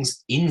of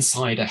things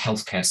inside a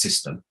healthcare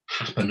system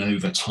happen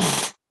over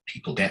time.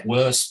 People get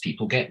worse,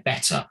 people get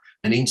better.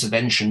 An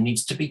intervention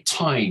needs to be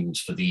timed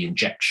for the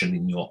injection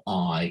in your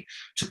eye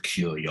to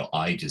cure your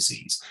eye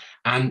disease.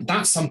 And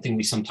that's something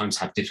we sometimes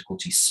have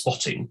difficulty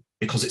spotting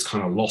because it's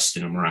kind of lost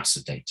in a morass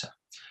of data.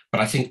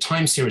 But I think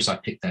time series I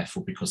picked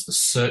therefore because the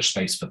search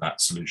space for that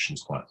solution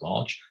is quite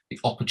large. The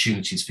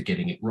opportunities for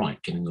getting it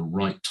right, getting the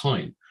right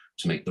time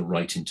to make the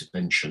right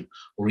intervention,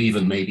 or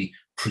even maybe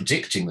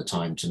predicting the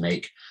time to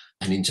make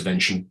an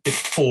intervention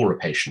before a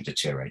patient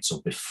deteriorates,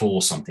 or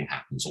before something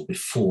happens, or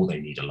before they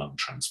need a lung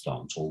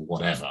transplant, or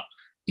whatever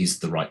is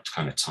the right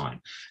kind of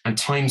time. And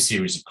time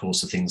series, of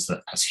course, are things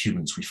that as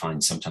humans we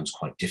find sometimes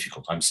quite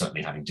difficult. I'm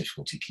certainly having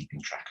difficulty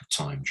keeping track of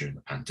time during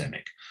the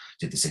pandemic.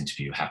 Did this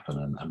interview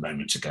happen a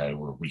moment ago,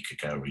 or a week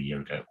ago, or a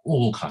year ago?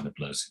 All kind of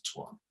blurs into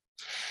one.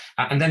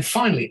 And then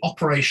finally,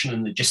 operation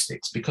and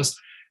logistics, because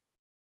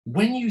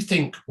when you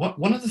think,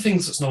 one of the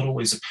things that's not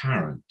always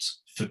apparent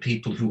for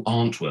people who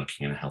aren't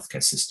working in a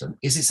healthcare system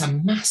is it's a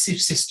massive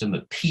system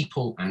of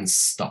people and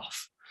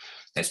stuff.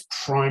 There's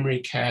primary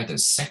care,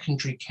 there's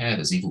secondary care,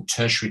 there's even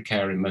tertiary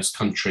care in most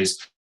countries.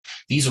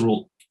 These are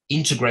all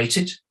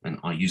integrated, and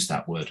I use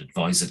that word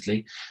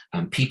advisedly.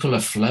 People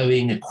are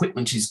flowing,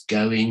 equipment is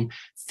going.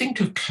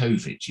 Think of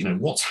COVID, you know,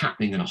 what's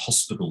happening in a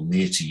hospital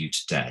near to you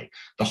today.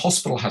 The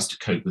hospital has to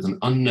cope with an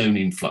unknown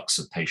influx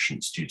of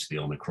patients due to the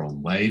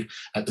Omicron wave.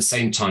 At the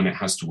same time, it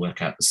has to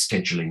work out the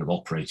scheduling of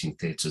operating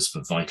theatres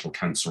for vital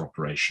cancer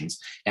operations.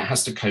 It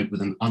has to cope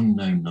with an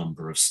unknown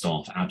number of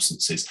staff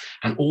absences.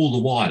 And all the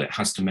while, it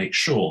has to make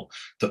sure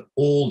that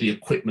all the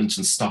equipment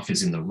and stuff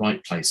is in the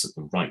right place at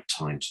the right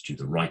time to do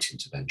the right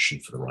intervention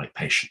for the right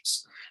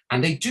patients.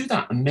 And they do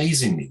that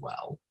amazingly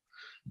well,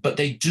 but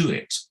they do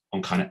it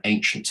on kind of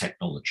ancient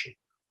technology.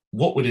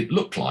 What would it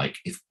look like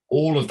if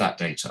all of that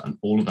data and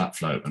all of that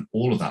flow and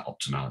all of that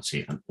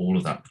optimality and all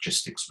of that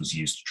logistics was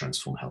used to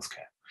transform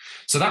healthcare?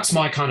 So that's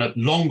my kind of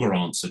longer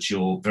answer to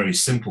your very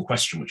simple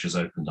question, which has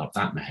opened up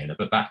that, Mihaela,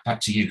 but back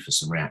to you for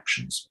some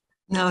reactions.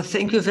 No,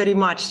 thank you very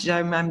much.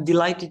 I'm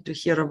delighted to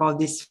hear about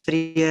these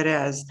 3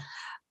 areas,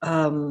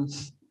 2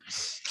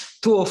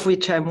 of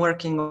which I'm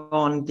working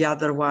on, the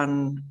other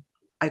one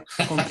I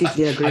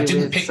completely agree with. I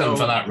didn't pick them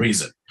for that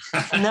reason.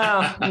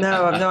 No,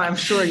 I'm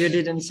sure you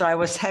didn't. So I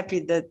was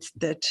happy that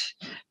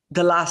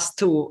the last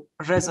 2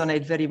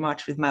 resonate very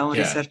much with my own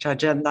research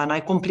agenda. And I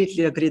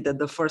completely agree that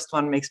the first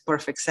one makes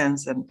perfect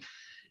sense. And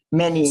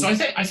many. So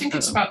I think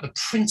it's about the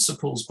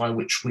principles by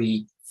which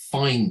we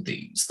find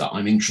these that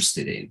I'm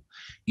interested in,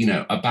 you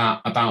know,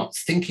 about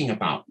thinking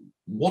about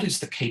what is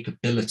the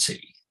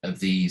capability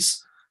of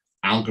these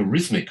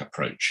algorithmic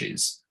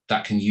approaches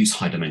that can use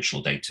high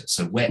dimensional data.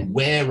 So where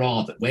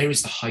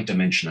is the high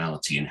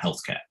dimensionality in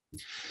healthcare?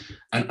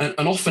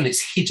 And often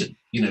it's hidden.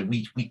 You know,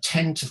 we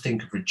tend to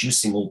think of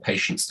reducing all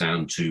patients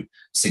down to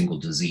single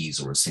disease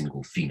or a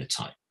single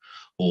phenotype,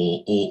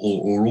 or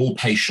all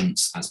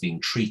patients as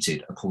being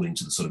treated according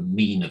to the sort of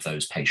mean of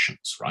those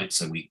patients, right?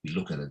 So we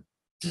look at a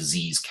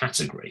disease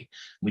category.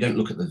 We don't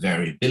look at the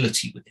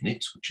variability within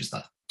it, which is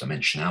the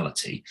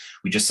dimensionality.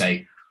 We just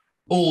say,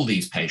 all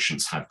these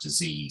patients have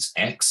disease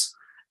X,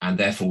 and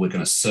therefore we're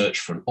going to search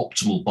for an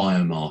optimal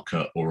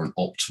biomarker or an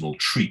optimal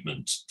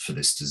treatment for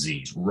this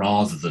disease,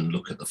 rather than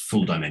look at the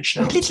full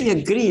dimensionality. Completely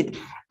agreed.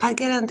 But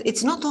Geraint,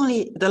 it's not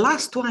only the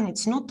last one,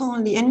 it's not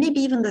only, and maybe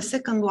even the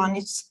second one,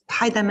 it's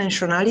high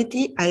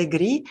dimensionality, I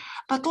agree,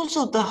 but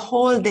also the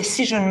whole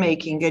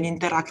decision-making and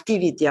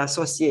interactivity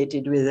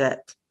associated with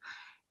that.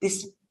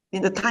 This,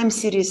 in the time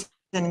series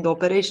and in the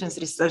operations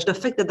research, the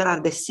fact that there are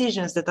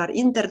decisions that are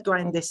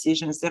intertwined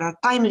decisions, there are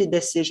timely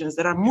decisions,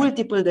 there are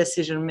multiple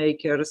decision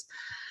makers,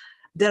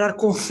 there are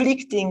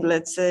conflicting,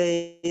 let's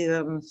say,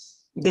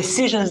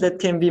 decisions that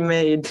can be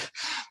made,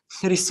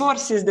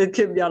 resources that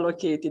can be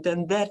allocated,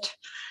 and that,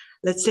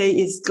 let's say,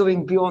 is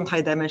going beyond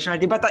high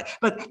dimensionality.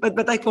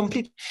 But I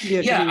completely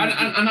agree.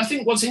 Yeah, and I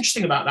think what's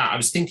interesting about that, I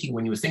was thinking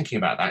when you were thinking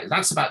about that,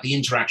 that's about the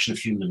interaction of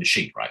human and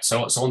machine, right?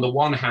 So on the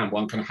one hand,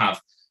 one can have,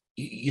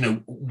 you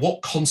know,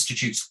 what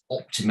constitutes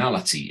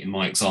optimality in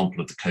my example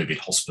of the COVID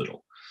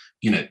hospital?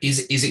 You know,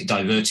 is it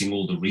diverting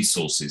all the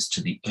resources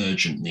to the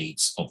urgent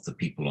needs of the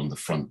people on the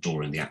front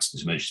door in the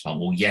accident emergency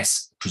department? Well,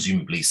 yes,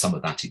 presumably some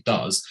of that it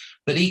does,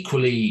 but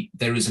equally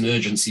there is an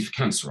urgency for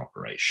cancer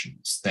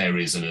operations. There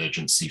is an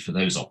urgency for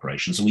those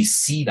operations, and we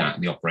see that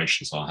in the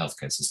operations of our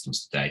healthcare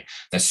systems today.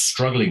 They're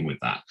struggling with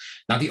that.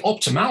 Now, the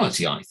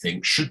optimality, I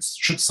think, should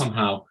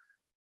somehow,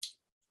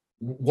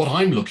 what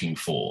I'm looking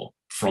for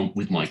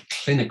with my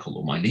clinical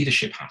or my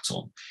leadership hat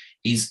on,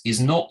 is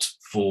not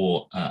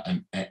for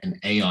an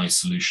AI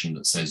solution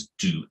that says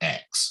do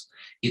X.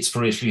 It's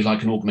for, if you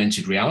like, an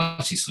augmented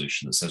reality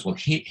solution that says, well,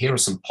 here are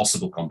some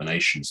possible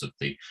combinations of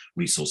the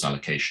resource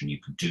allocation you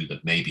could do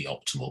that may be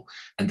optimal.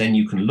 And then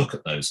you can look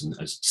at those and,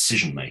 as a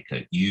decision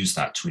maker, use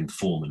that to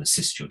inform and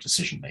assist your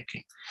decision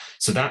making.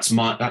 So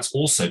that's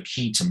also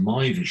key to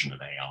my vision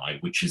of AI,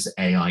 which is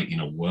AI in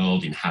a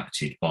world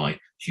inhabited by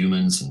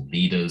humans and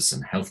leaders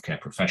and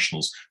healthcare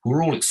professionals who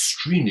are all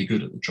extremely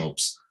good at the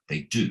jobs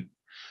they do.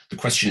 The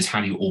question is,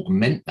 how do you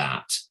augment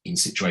that in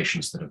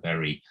situations that are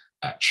very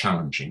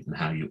challenging, and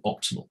how are you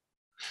optimal?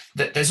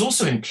 There's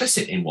also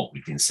implicit in what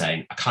we've been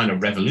saying a kind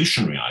of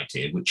revolutionary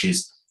idea, which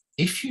is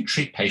if you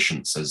treat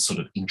patients as sort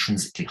of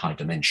intrinsically high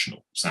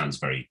dimensional, sounds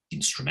very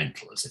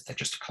instrumental, as if they're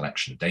just a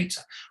collection of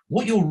data.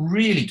 What you're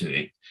really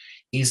doing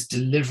is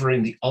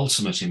delivering the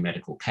ultimate in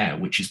medical care,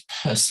 which is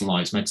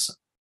personalized medicine.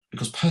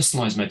 Because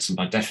personalized medicine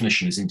by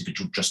definition is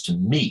individual just to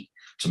me.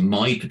 to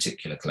my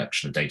particular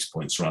collection of data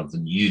points rather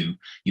than you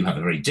have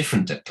a very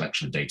different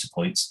collection of data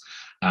points.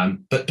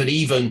 But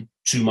even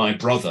to my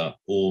brother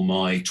or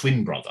my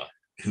twin brother,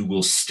 who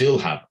will still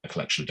have a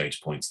collection of data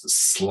points that's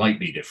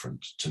slightly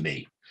different to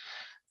me.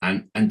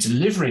 And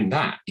delivering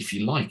that, if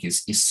you like,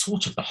 is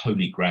sort of the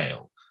holy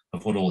grail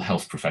of what all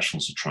health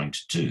professionals are trying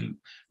to do,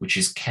 which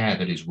is care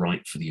that is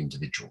right for the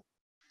individual.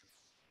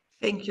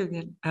 Thank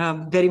you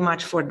very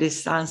much for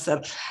this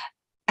answer.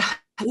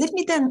 Let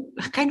me then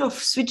kind of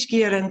switch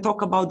gear and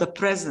talk about the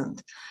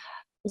present.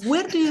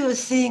 Where do you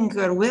think,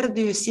 or where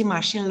do you see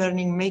machine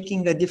learning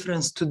making a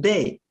difference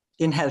today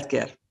in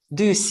healthcare?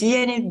 Do you see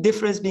any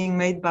difference being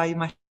made by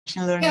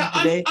machine learning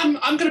today?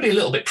 I'm going to be a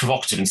little bit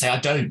provocative and say I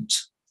don't.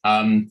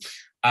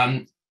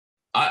 I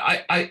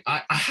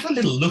had a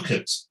little look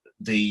at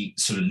the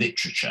sort of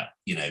literature,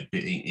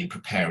 in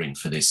preparing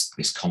for this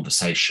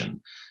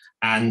conversation,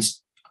 and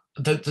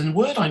the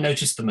word I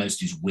noticed the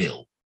most is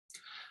will.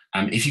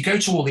 If you go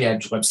to all the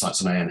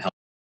websites on AI and health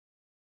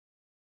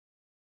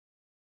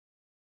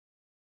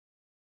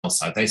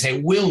side, they say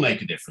it will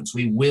make a difference.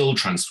 We will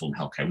transform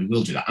healthcare. We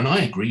will do that, and I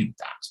agree with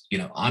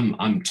that.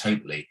 I'm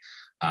totally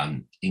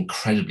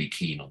incredibly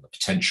keen on the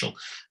potential,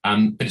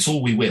 but it's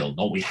all we will,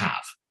 not we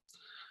have.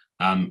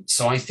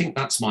 So I think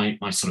that's my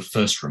sort of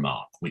first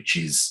remark, which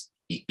is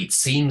it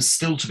seems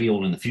still to be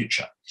all in the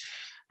future.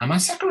 And my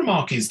second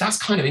remark is that's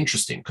kind of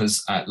interesting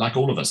because, like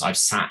all of us, I've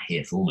sat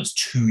here for almost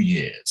 2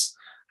 years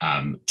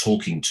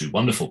talking to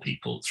wonderful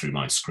people through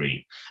my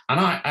screen,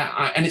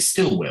 and it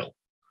still will.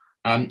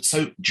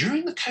 So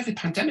during the COVID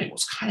pandemic,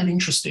 what's kind of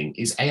interesting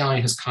is AI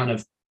has kind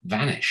of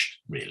vanished,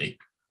 really.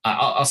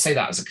 I'll say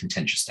that as a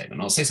contentious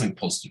statement. I'll say something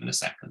positive in a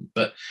second,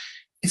 but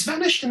it's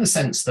vanished in the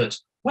sense that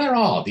where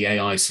are the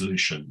AI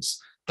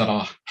solutions that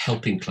are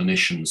helping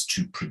clinicians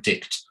to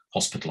predict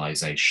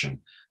hospitalization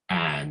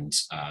and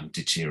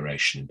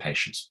deterioration in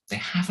patients? They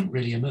haven't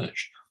really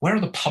emerged. Where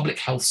are the public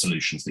health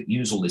solutions that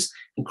use all this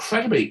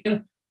incredibly,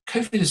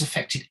 COVID has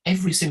affected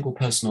every single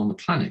person on the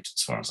planet,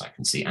 as far as I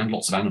can see, and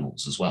lots of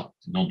animals as well,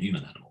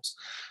 non-human animals,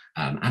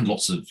 and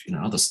lots of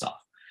other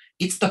stuff.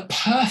 It's the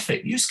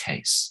perfect use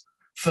case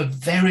for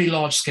very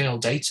large scale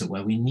data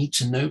where we need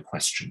to know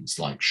questions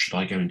like, should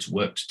I go into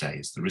work today?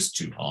 Is the risk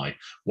too high?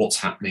 What's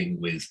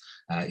happening with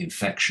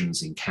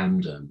infections in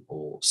Camden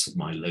or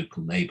my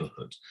local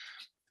neighborhood?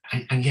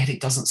 And yet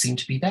it doesn't seem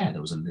to be there.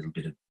 There was a little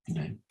bit of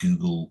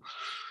Google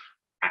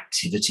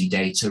activity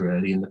data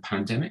early in the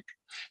pandemic.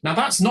 Now,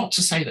 that's not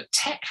to say that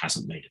tech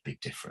hasn't made a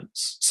big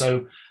difference.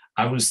 So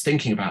I was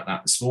thinking about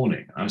that this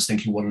morning. I was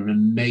thinking what an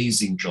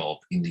amazing job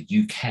in the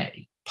UK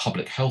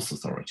public health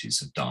authorities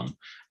have done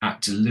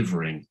at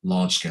delivering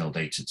large-scale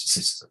data to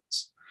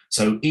citizens.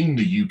 So in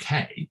the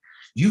UK,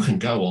 you can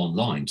go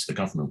online to the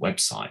government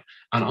website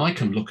and I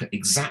can look at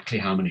exactly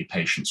how many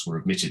patients were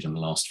admitted in the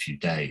last few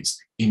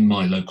days in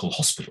my local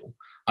hospital.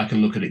 I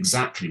can look at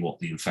exactly what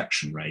the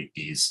infection rate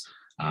is.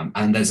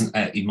 And there's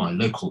in my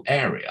local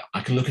area,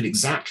 I can look at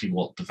exactly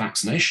what the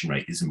vaccination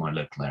rate is in my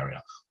local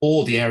area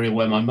or the area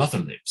where my mother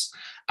lives.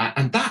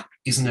 And that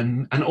is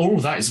and all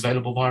of that is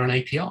available via an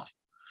API.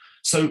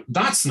 So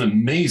that's an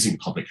amazing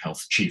public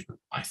health achievement,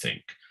 I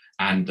think.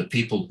 And the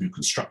people who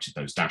constructed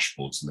those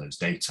dashboards and those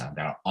data, and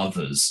there are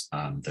others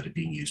that are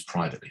being used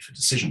privately for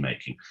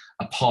decision-making,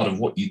 are part of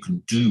what you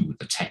can do with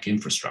the tech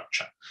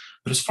infrastructure.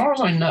 But as far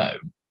as I know,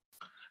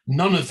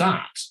 none of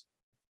that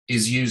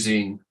is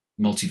using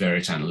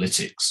multivariate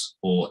analytics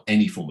or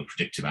any form of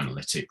predictive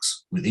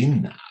analytics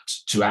within that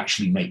to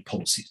actually make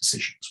policy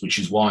decisions, which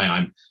is why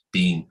I'm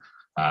being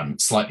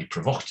slightly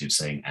provocative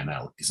saying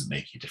ML isn't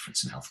making a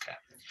difference in healthcare.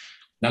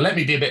 Now, let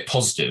me be a bit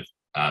positive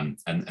and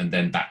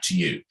then back to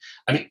you.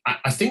 I mean,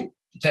 I think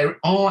there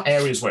are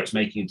areas where it's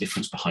making a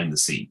difference behind the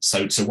scenes.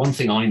 So one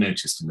thing I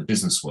noticed in the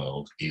business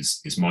world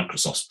is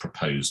Microsoft's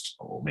proposed,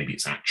 or maybe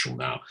it's actual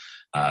now,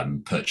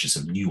 purchase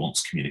of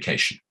Nuance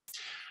Communication,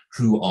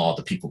 who are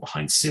the people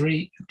behind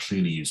Siri, who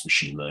clearly use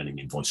machine learning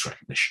in voice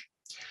recognition.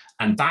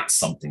 And that's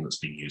something that's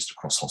being used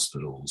across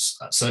hospitals.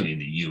 Certainly in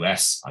the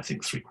US, I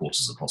think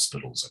 3/4 of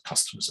hospitals are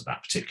customers of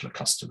that particular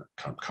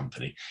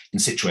company in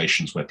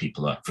situations where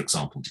people are, for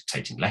example,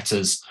 dictating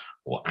letters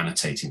or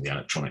annotating the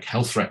electronic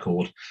health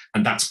record.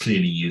 And that's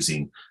clearly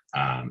using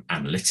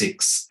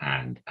analytics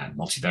and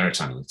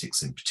multivariate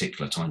analytics, in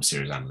particular time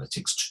series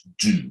analytics, to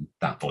do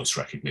that voice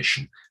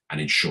recognition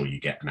and ensure you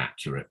get an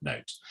accurate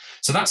note.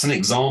 So that's an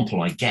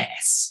example, I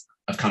guess,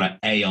 of kind of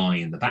AI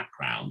in the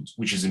background,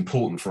 which is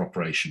important for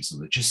operations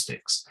and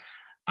logistics.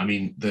 I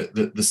mean,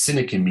 the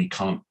cynic in me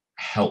can't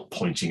help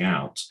pointing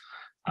out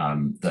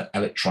that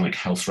electronic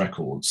health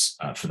records,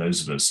 for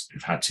those of us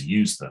who've had to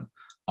use them,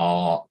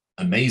 are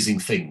amazing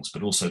things,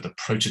 but also the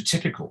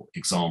prototypical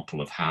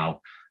example of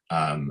how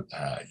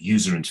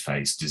user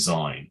interface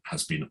design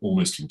has been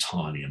almost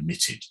entirely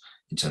omitted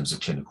in terms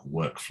of clinical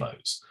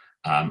workflows.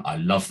 I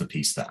love the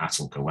piece that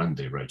Atul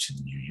Gawande wrote in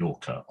the New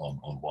Yorker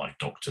on why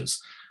doctors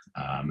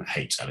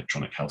hate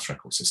electronic health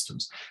record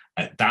systems.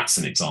 That's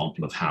an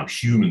example of how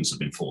humans have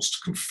been forced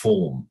to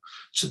conform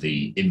to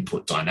the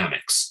input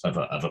dynamics of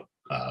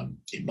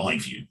in my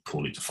view,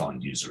 poorly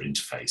defined user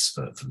interface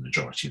for the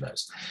majority of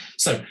those.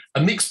 So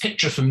a mixed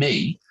picture for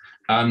me.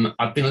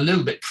 I've been a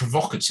little bit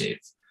provocative.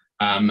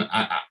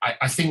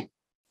 I think,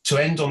 to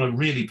end on a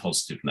really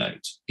positive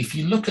note, if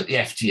you look at the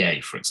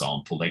FDA, for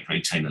example, they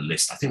maintain a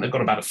list. I think they've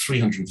got about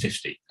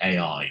 350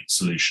 AI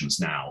solutions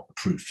now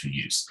approved for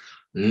use.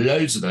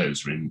 Loads of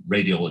those are in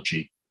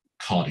radiology,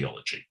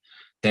 cardiology.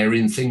 They're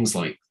in things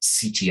like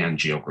CT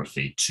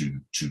angiography to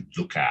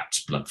look at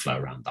blood flow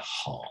around the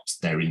heart.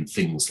 They're in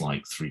things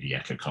like 3D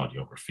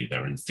echocardiography.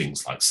 They're in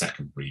things like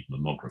secondary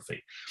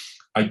mammography.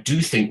 I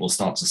do think we'll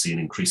start to see an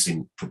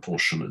increasing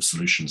proportion of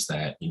solutions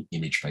there in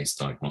image-based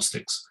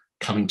diagnostics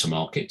coming to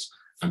market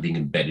and being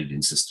embedded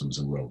in systems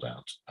and rolled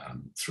out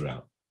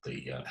throughout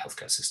the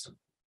healthcare system.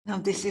 Now,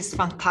 this is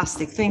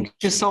fantastic. Thank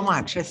you so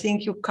much. I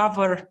think you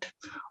covered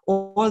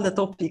all the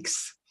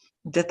topics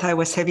that I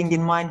was having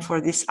in mind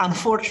for this,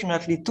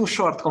 unfortunately, too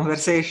short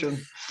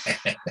conversation.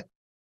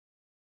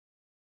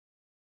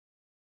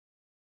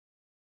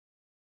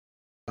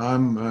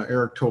 I'm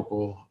Eric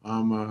Topol.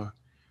 I'm a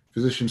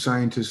physician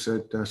scientist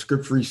at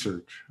Scripps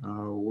Research,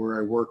 where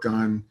I work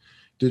on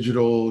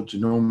digital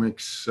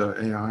genomics,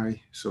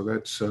 AI. So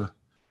that's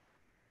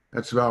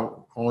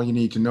about all you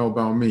need to know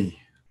about me.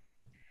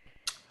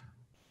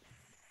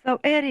 So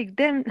Eric,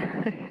 then,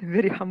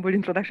 very humble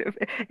introduction.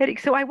 Eric,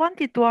 so I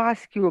wanted to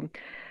ask you,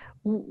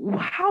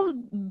 how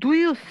do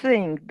you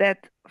think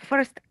that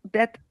first,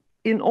 that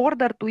in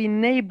order to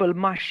enable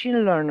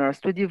machine learners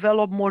to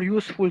develop more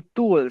useful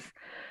tools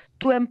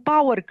to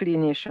empower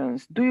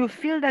clinicians, do you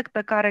feel that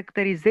the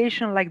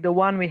characterization like the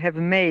one we have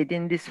made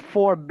in these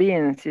 4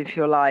 bins, if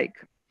you like,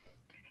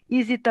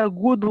 is it a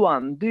good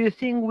one? Do you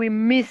think we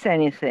miss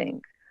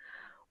anything?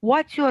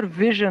 What's your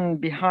vision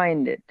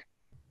behind it?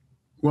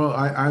 Well,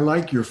 I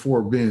like your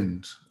 4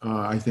 bins.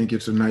 I think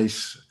it's a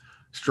nice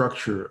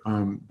structure.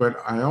 But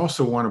I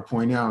also want to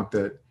point out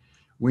that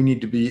we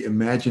need to be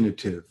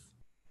imaginative.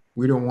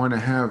 We don't want to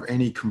have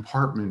any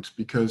compartments,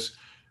 because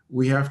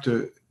we have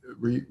to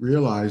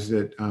realize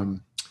that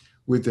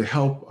with the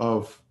help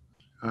of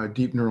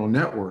deep neural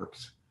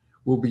networks,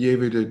 we'll be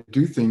able to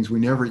do things we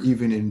never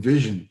even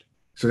envisioned.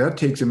 So that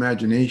takes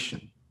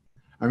imagination.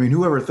 I mean,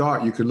 whoever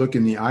thought you could look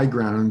in the eye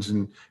grounds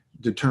and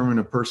determine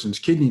a person's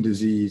kidney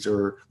disease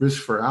or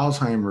risk for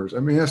Alzheimer's? I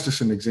mean, that's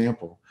just an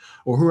example.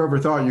 Or whoever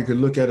thought you could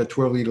look at a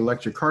 12-lead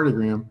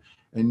electrocardiogram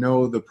and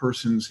know the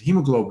person's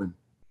hemoglobin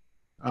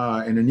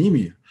and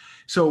anemia.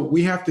 So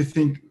we have to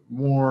think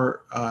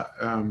more,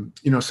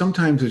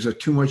 sometimes there's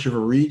too much of a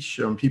reach.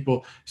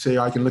 People say,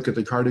 I can look at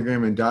the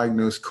cardiogram and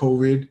diagnose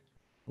COVID,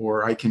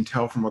 or I can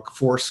tell from a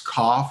forced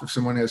cough if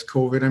someone has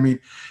COVID. I mean,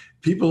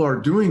 people are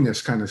doing this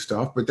kind of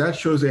stuff, but that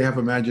shows they have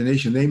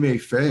imagination. They may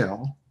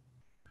fail,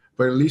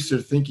 but at least they're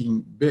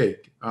thinking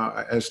big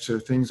as to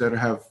things that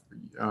have,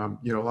 a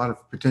lot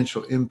of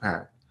potential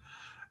impact.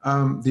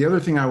 The other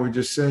thing I would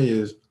just say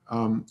is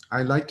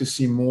I'd like to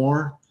see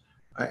more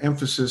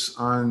emphasis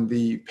on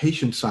the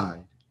patient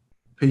side,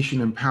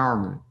 patient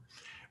empowerment.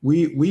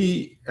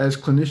 We as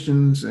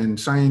clinicians and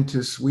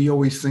scientists, we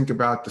always think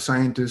about the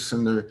scientists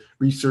and the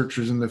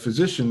researchers and the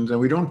physicians, and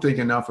we don't think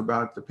enough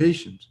about the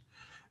patients.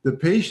 The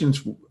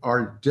patients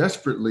are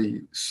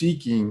desperately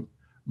seeking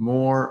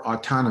more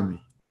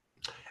autonomy.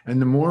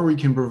 And the more we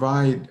can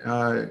provide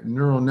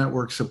neural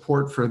network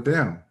support for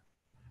them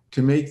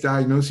to make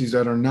diagnoses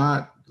that are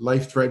not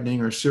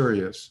life-threatening or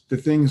serious, the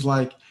things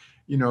like,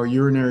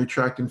 urinary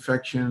tract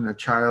infection, a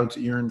child's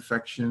ear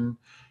infection,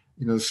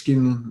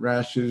 skin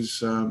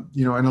rashes, and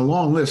a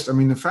long list. I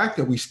mean, the fact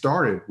that we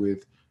started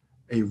with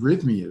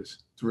arrhythmias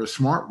through a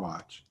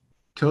smartwatch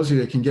tells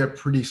you it can get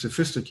pretty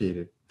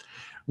sophisticated.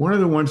 One of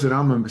the ones that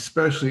I'm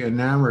especially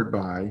enamored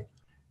by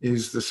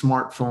is the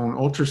smartphone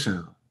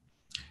ultrasound.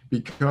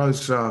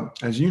 Because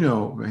as you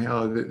know,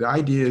 Mihaela, the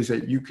idea is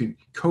that you could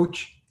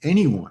coach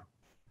anyone,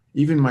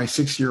 even my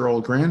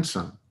 6-year-old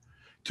grandson,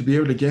 to be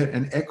able to get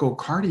an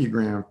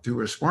echocardiogram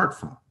through a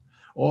smartphone.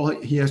 All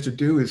he has to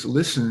do is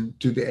listen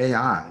to the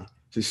AI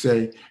to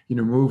say,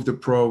 move the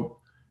probe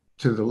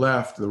to the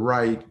left, the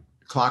right,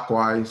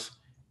 clockwise,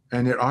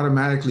 and it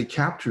automatically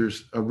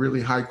captures a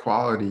really high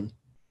quality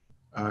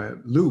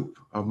loop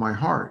of my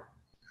heart.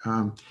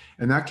 And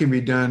that can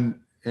be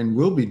done and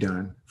will be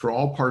done for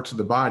all parts of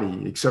the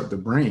body except the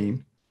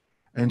brain.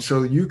 And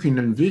so you can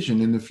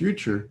envision in the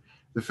future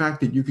the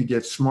fact that you could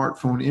get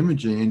smartphone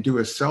imaging and do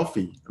a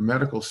selfie, a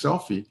medical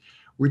selfie,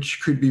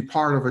 which could be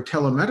part of a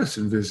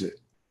telemedicine visit.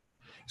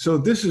 So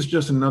this is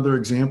just another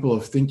example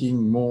of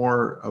thinking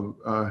more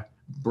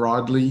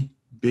broadly,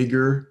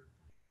 bigger,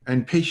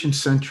 and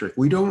patient-centric.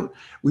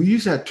 We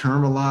use that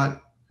term a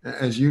lot,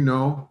 as you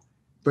know,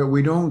 but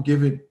we don't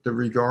give it the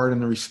regard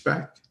and the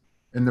respect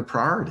and the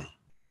priority.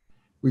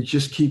 We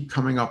just keep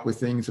coming up with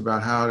things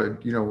about how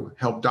to,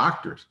 help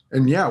doctors.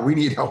 And yeah, we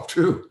need help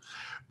too.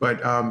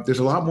 But there's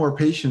a lot more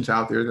patients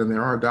out there than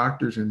there are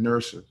doctors and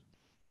nurses.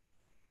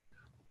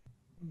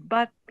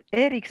 But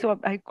Eric, so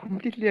I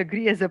completely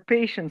agree as a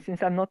patient,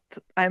 since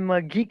I'm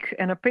a geek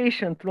and a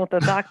patient, not a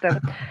doctor.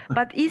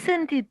 But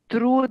isn't it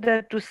true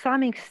that to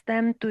some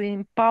extent to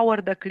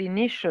empower the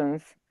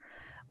clinicians,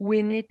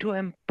 we need to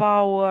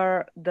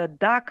empower the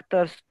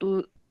doctors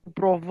to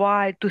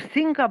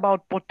think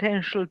about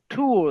potential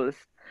tools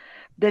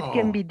that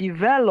can be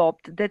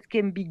developed, that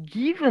can be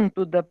given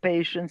to the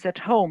patients at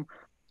home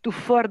to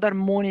further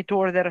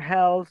monitor their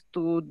health,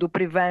 to do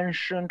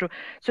prevention.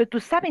 So to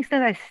some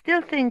extent, I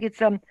still think it's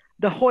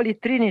the holy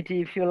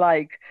trinity, if you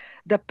like.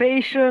 The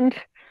patient,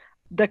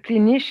 the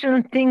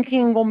clinician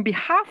thinking on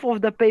behalf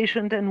of the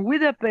patient and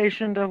with the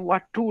patient of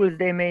what tools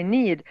they may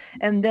need.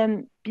 And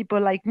then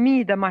people like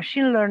me, the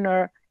machine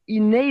learner,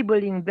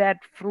 enabling that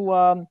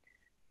through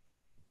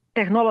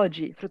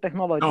technology.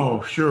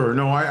 Oh, sure.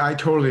 No, I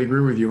totally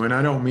agree with you. And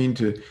I don't mean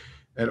to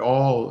at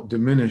all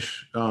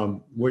diminish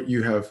what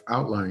you have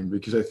outlined,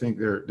 because I think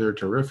they're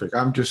terrific.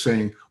 I'm just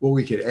saying what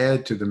we could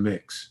add to the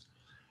mix.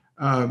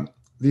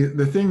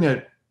 The thing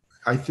that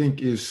I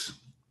think is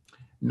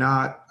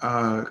not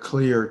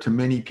clear to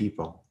many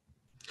people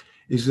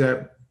is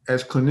that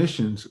as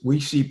clinicians, we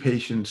see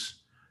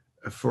patients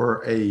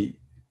for a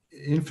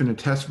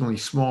infinitesimally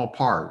small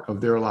part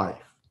of their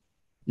life,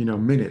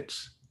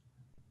 minutes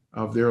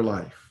of their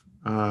life,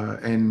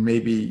 and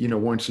maybe,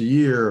 once a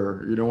year,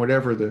 or,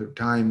 whatever the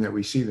time that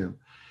we see them.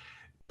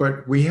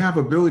 But we have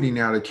ability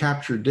now to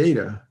capture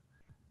data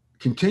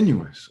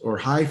continuous or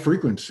high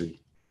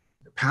frequency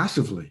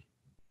passively.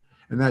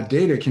 And that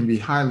data can be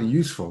highly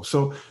useful.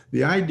 So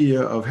the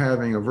idea of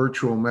having a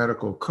virtual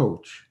medical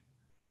coach,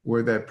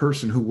 where that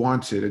person who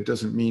wants it, it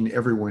doesn't mean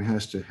everyone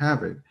has to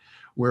have it,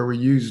 where we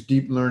use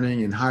deep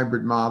learning and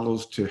hybrid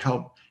models to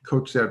help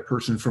coach that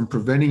person from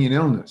preventing an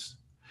illness.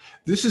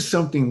 This is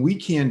something we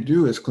can't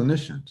do as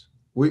clinicians.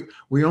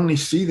 We only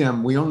see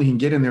them, we only can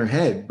get in their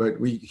head, but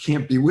we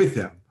can't be with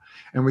them.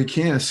 And we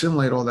can't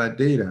assimilate all that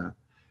data.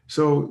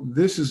 So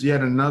this is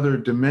yet another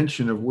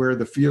dimension of where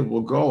the field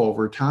will go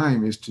over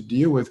time, is to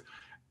deal with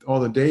all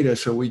the data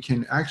so we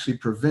can actually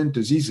prevent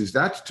diseases.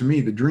 That's, to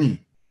me, the dream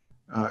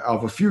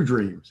of a few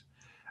dreams.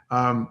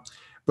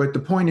 But the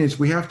point is,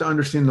 we have to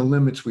understand the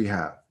limits we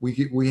have.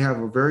 We have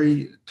a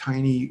very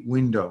tiny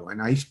window, an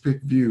ice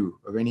pick view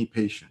of any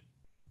patient,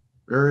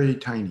 very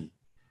tiny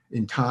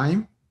in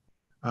time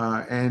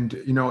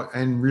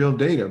and real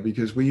data,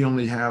 because we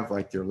only have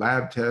like their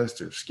lab tests,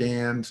 their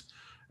scans,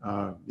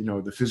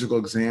 the physical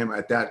exam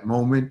at that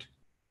moment,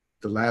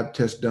 the lab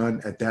test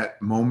done at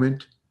that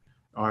moment,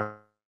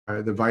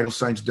 the vital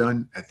signs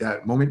done at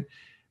that moment.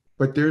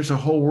 But there's a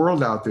whole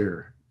world out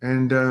there.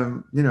 And,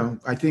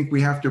 I think we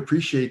have to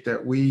appreciate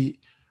that the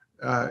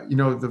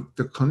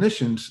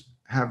clinicians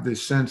have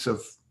this sense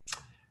of,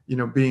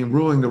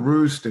 ruling the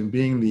roost and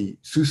being the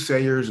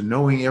soothsayers and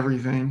knowing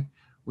everything.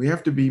 We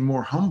have to be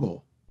more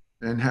humble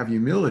and have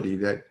humility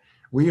that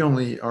we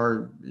only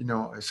are,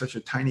 such a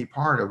tiny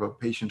part of a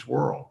patient's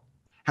world.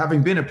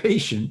 Having been a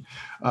patient,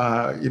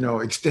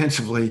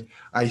 extensively,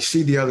 I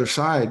see the other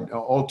side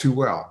all too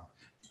well.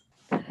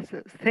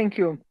 Thank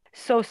you.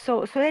 So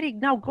Eric,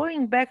 now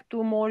going back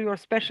to more your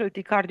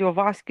specialty,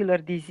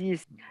 cardiovascular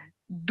disease,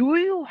 do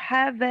you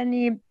have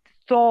any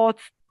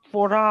thoughts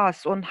for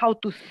us on how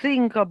to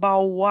think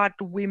about what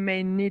we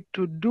may need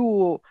to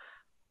do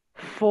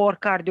for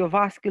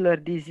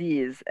cardiovascular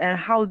disease, and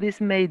how this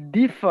may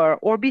differ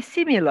or be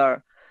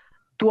similar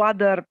to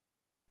other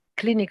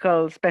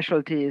clinical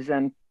specialties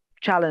and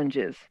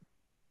challenges?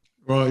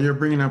 Well, you're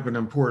bringing up an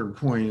important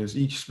point, is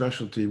each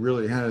specialty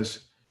really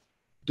has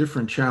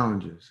different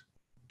challenges.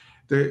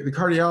 The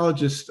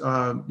cardiologists,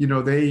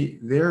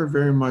 they're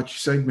very much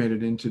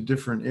segmented into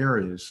different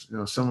areas.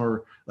 Some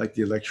are like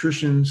the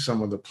electricians,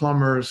 some of the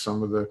plumbers,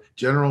 some of the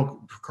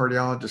general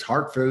cardiologists,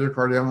 heart failure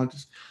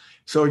cardiologists.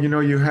 So,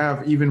 you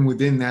have, even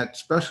within that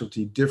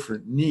specialty,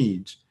 different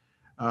needs.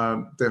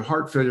 The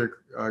heart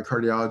failure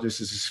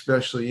cardiologist is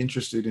especially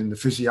interested in the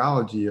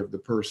physiology of the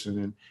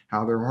person and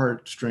how their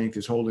heart strength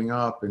is holding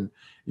up, and,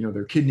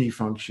 their kidney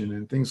function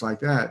and things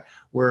like that.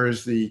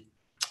 Whereas the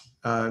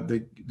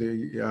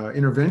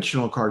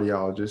interventional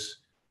cardiologists,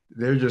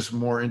 they're just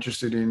more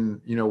interested in,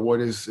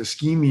 what is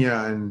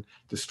ischemia and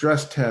the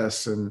stress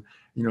tests and,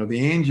 the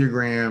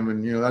angiogram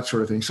and, that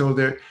sort of thing. So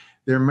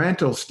their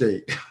mental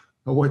state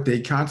of what they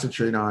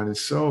concentrate on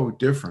is so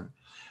different.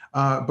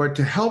 But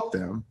to help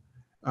them,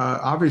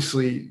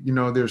 obviously,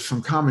 there's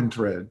some common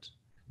threads.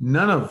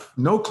 No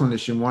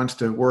clinician wants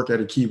to work at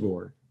a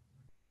keyboard.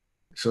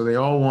 So they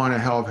all want to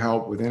have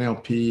help with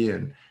NLP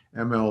and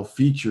ML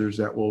features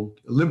that will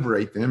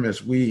liberate them,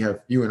 as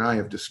you and I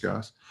have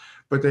discussed.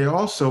 But they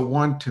also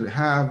want to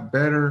have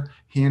better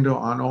handle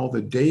on all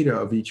the data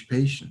of each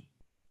patient.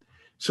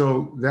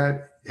 So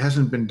that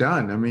hasn't been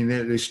done. I mean,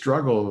 they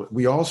struggle.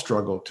 We all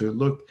struggle to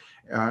look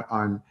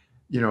on,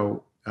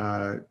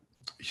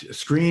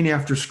 screen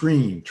after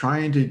screen,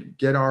 trying to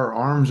get our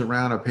arms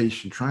around a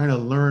patient, trying to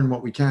learn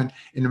what we can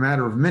in a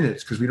matter of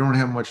minutes, because we don't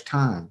have much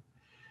time.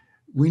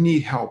 We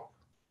need help.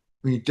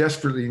 We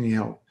desperately need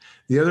help.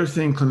 The other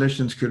thing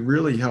clinicians could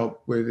really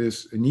help with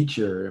is in each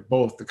area,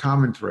 both the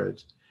common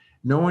threads.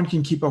 No one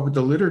can keep up with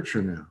the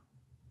literature now.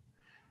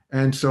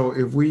 And so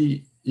if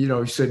we,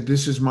 said,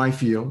 this is my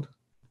field,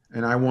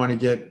 and I want to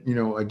get,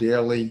 a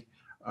daily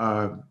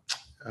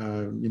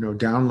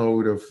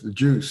download of the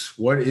juice.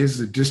 What is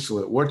the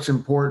distillate? What's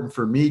important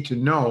for me to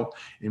know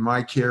in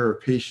my care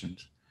of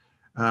patients?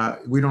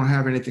 We don't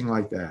have anything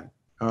like that.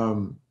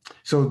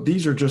 So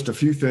these are just a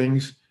few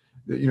things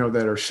that,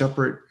 that are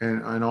separate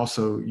and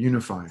also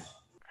unifying.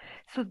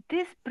 So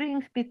this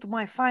brings me to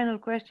my final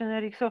question,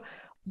 Eric. So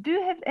do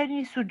you have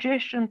any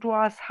suggestion to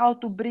us how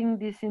to bring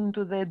this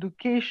into the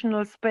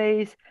educational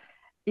space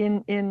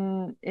in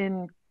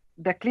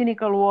the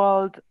clinical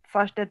world,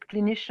 such that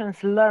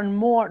clinicians learn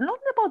more, not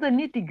about the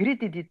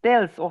nitty-gritty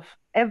details of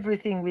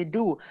everything we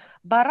do,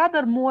 but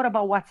rather more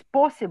about what's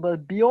possible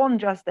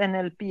beyond just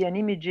NLP and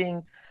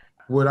imaging?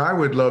 What I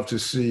would love to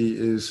see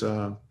is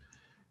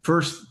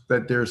first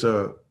that there's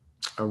a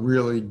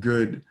really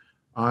good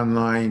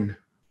online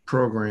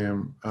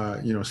program,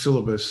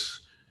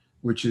 syllabus,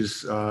 which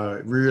is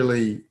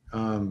really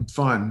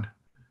fun,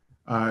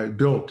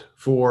 built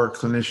for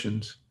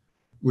clinicians,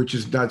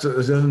 which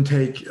doesn't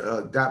take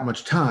that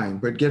much time,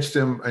 but gets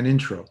them an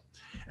intro.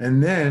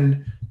 And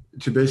then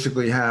to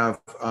basically have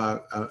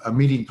a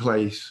meeting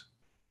place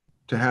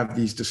to have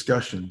these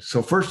discussions.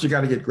 So first you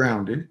got to get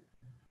grounded.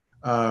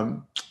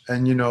 And,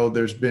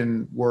 there's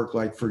been work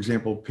like, for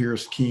example,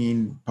 Pierce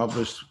Keene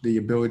published the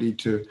ability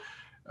to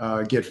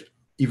get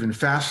even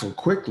faster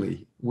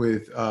quickly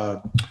with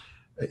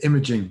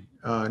imaging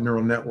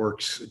neural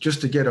networks,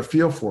 just to get a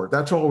feel for it.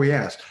 That's all we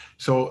ask.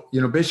 So,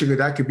 basically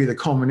that could be the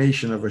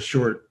culmination of a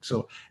short.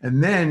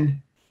 And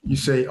then you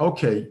say,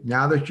 okay,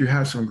 now that you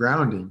have some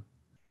grounding,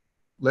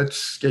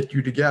 let's get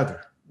you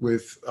together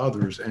with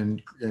others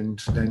and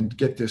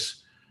get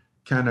this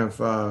kind of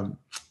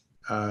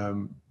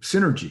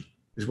synergy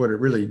is what it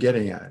really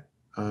getting at.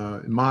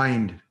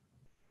 Mind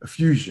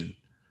fusion.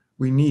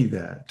 We need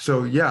that.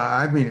 So yeah,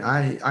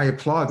 I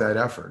applaud that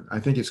effort.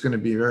 I think it's going to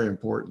be very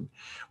important.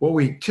 What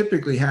we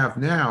typically have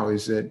now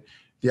is that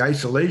the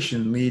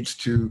isolation leads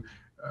to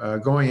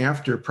going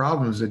after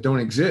problems that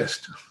don't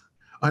exist.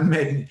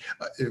 Unmet.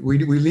 We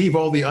leave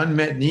all the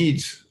unmet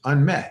needs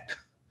unmet,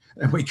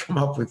 and we come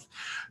up with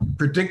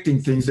predicting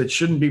things that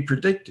shouldn't be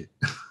predicted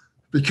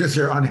because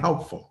they're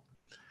unhelpful.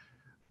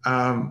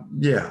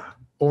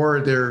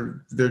 Or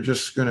they're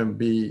just going to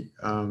be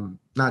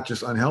not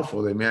just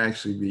unhelpful, they may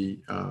actually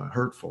be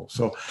hurtful.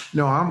 So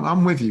no,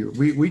 I'm with you.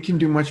 We can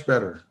do much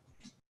better.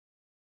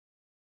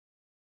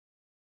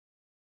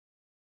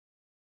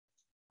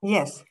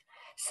 Yes.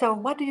 So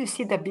what do you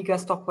see the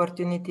biggest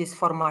opportunities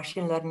for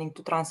machine learning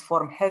to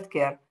transform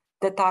healthcare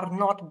that are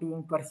not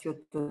being pursued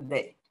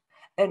today?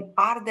 And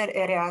are there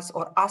areas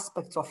or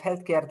aspects of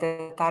healthcare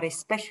that are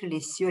especially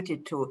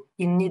suited to,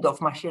 in need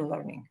of machine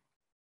learning?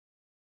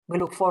 We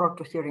look forward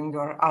to hearing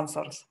your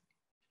answers.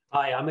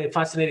 Hi, I'm a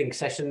fascinating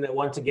session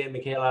once again,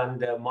 Mihaela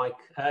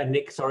and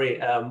Nick,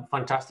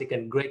 fantastic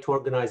and great to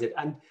organize it.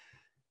 And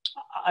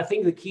I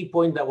think the key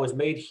point that was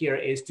made here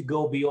is to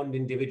go beyond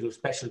individual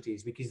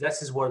specialties, because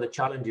this is where the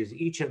challenge is.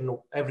 Each and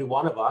every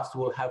one of us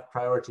will have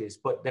priorities,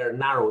 but they're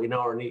narrow in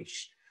our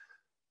niche.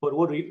 But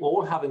what we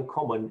all have in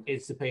common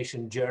is the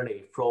patient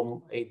journey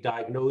from a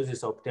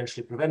diagnosis or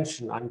potentially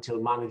prevention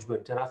until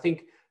management. And I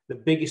think the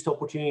biggest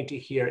opportunity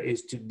here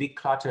is to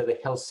declutter the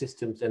health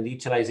systems and the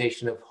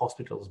utilization of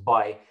hospitals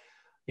by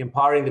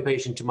empowering the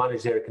patient to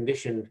manage their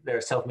condition, their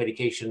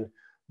self-medication,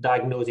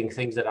 diagnosing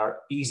things that are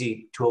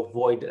easy to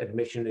avoid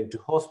admission into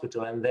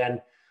hospital, and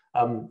then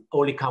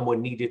only come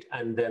when needed,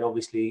 and then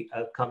obviously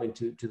coming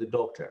to the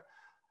doctor.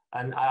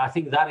 And I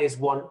think that is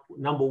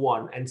number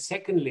one. And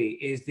secondly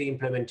is the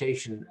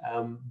implementation,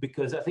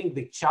 because I think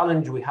the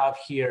challenge we have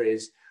here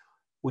is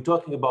we're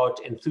talking about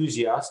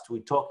enthusiasts,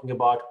 we're talking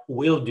about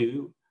will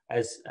do,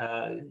 as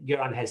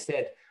Geraint has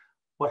said,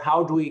 but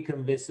how do we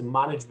convince the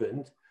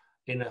management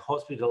in a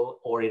hospital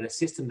or in a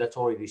system that's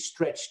already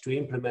stretched to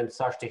implement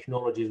such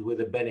technologies with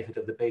the benefit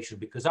of the patient?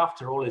 Because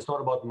after all, it's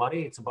not about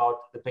money, it's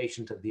about the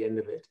patient at the end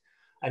of it.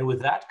 And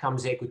with that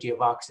comes equity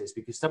of access,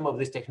 because some of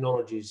these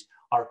technologies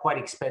are quite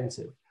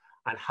expensive.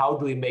 And how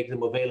do we make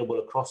them available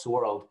across the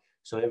world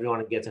so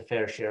everyone gets a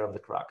fair share of the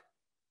crack?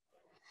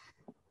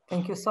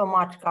 Thank you so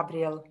much,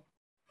 Gabriel.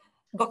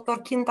 Dr.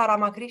 Kinta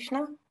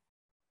Ramakrishna?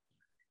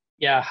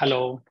 Yeah,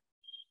 hello.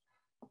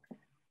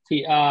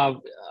 See,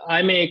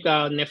 I'm a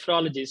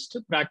nephrologist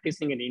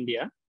practicing in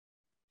India.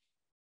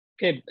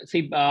 Okay,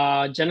 see,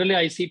 generally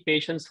I see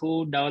patients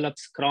who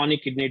develops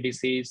chronic kidney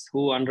disease,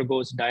 who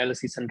undergoes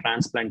dialysis and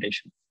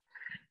transplantation.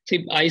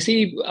 See, I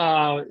see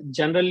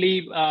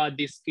generally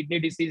this kidney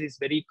disease is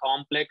very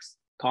complex,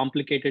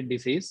 complicated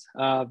disease,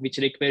 which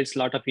requires a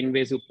lot of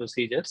invasive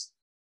procedures.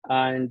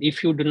 And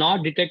if you do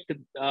not detect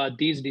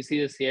these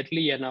diseases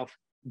early enough,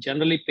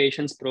 generally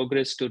patients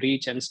progress to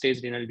reach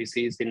end-stage renal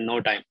disease in no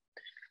time.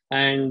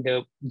 And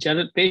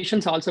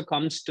patients also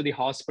comes to the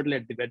hospital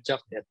at the verge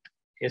of death,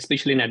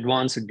 especially in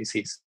advanced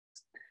disease.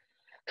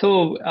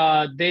 So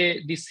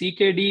the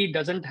CKD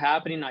doesn't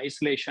happen in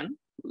isolation.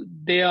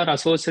 They are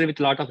associated with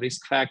a lot of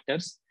risk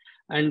factors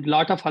and a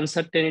lot of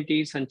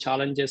uncertainties and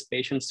challenges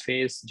patients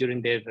face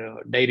during their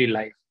daily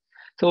life.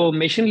 So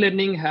machine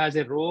learning has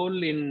a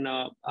role in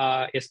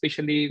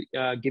especially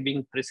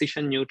giving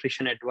precision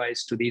nutrition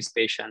advice to these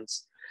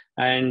patients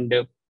and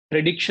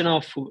prediction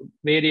of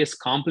various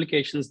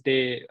complications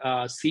they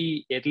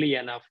see early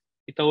enough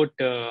without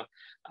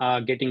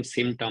getting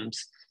symptoms.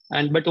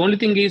 But only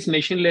thing is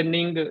machine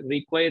learning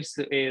requires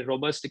a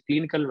robust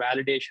clinical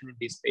validation in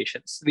these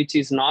patients, which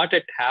is not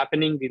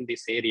happening in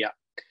this area.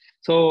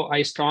 So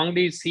I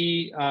strongly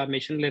see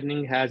machine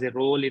learning has a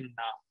role in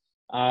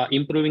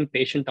improving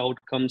patient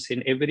outcomes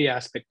in every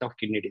aspect of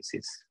kidney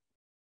disease.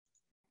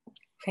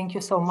 Thank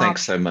you so much.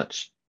 Thanks so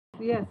much.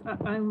 Yes,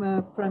 I'm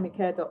a primary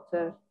care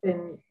doctor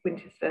in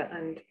Winchester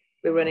and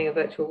we're running a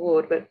virtual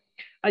ward, but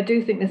I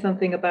do think there's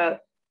something about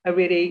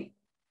really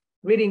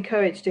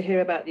encouraged to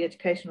hear about the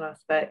educational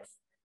aspects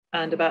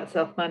and about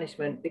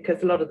self-management,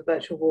 because a lot of the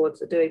virtual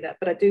wards are doing that.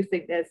 But I do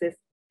think there's this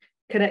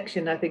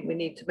connection I think we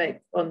need to make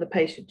on the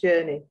patient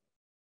journey.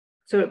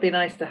 So it'd be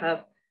nice to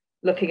have,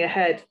 looking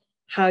ahead,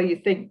 how you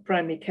think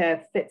primary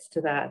care fits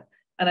to that.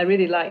 And I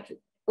really liked,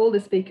 all the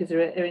speakers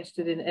are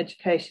interested in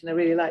education. I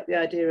really like the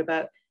idea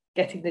about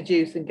getting the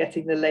juice and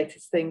getting the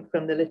latest thing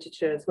from the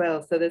literature as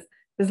well. So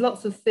there's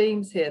lots of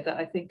themes here that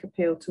I think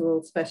appeal to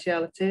all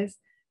specialities.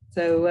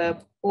 So,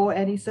 or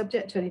any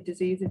subject, any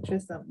disease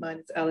interest, mine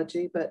is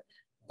allergy, but,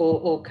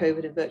 or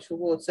COVID and virtual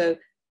ward. So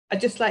I'd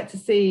just like to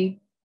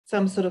see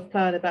some sort of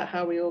plan about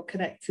how we all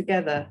connect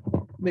together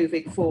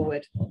moving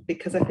forward,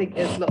 because I think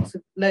there's lots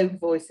of lone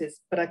voices,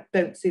 but I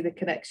don't see the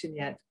connection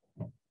yet.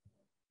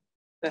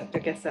 But I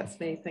guess that's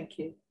me. Thank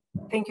you.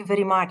 Thank you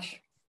very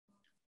much.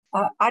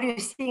 Are you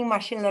seeing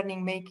machine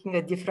learning making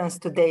a difference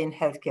today in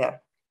healthcare?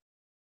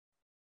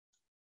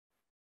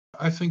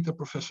 I think that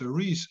Professor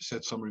Rees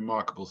said some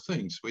remarkable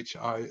things, which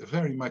I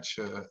very much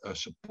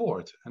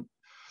support. And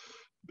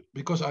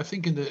because I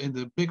think in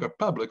the bigger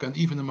public and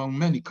even among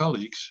many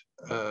colleagues,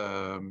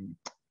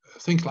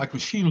 things like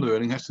machine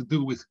learning has to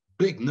do with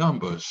big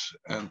numbers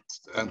and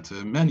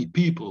many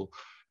people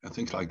and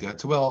things like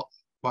that. Well,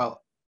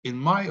 in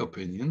my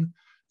opinion,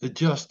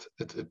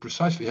 it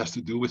precisely has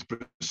to do with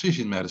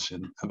precision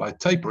medicine and by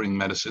tapering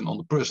medicine on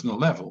the personal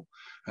level.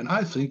 And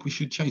I think we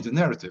should change the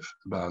narrative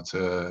about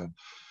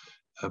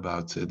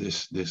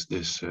this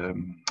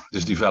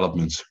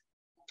developments.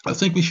 I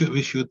think we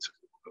should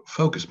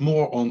focus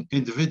more on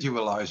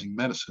individualizing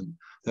medicine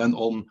than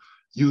on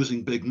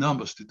using big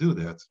numbers to do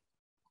that.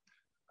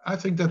 I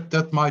think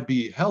that might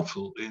be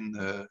helpful in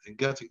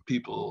getting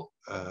people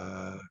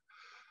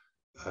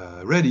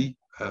ready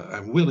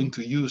and willing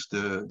to use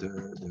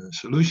the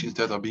solutions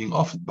that are being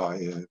offered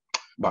by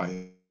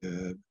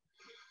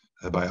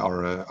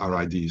our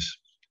ideas.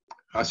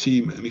 I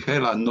see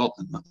Mihaela not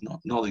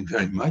nodding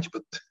very much,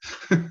 but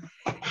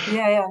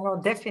yeah, no,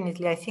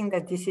 definitely. I think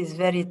that this is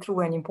very true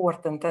and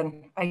important.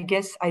 And I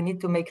guess I need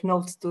to make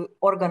notes to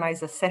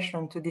organize a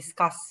session to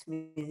discuss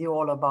with you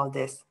all about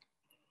this.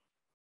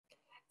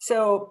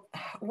 So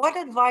what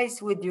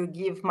advice would you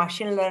give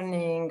machine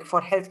learning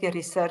for healthcare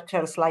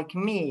researchers like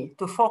me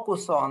to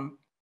focus on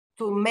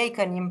to make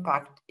an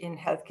impact in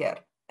healthcare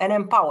and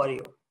empower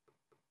you?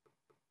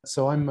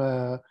 So I'm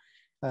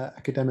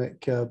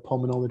academic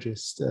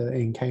pulmonologist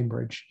in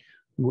Cambridge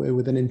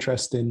with an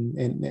interest in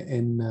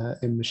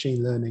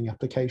machine learning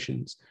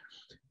applications.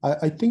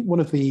 I think one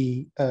of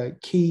the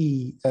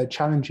key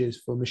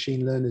challenges for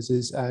machine learners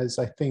is, as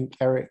I think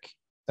Eric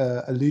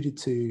alluded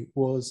to,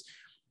 was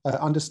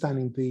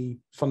understanding the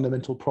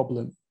fundamental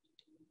problem.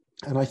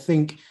 And I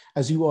think,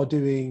 as you are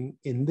doing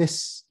in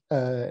this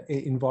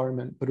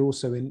environment, but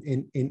also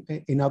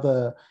in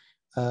other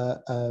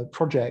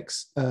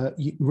projects,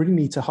 you really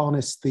need to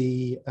harness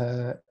the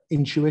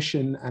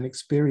intuition and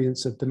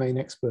experience of domain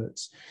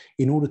experts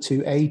in order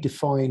to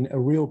define a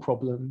real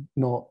problem,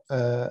 not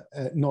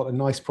a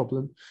nice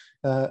problem,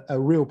 a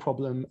real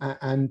problem,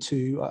 and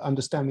to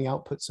understand the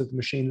outputs of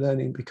machine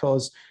learning.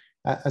 Because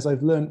as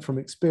I've learned from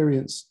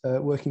experience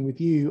working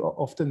with you,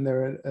 often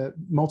there are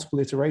multiple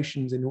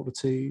iterations in order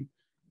to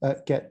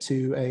get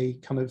to a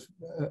kind of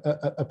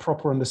a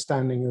proper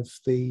understanding of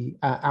the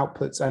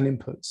outputs and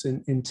inputs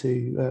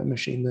into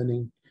machine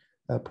learning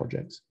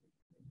projects.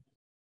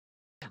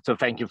 So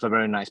thank you for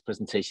very nice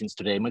presentations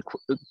today. My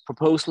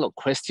proposal or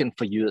question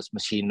for you as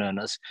machine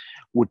learners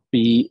would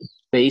be,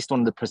 based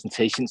on the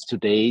presentations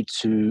today,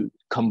 to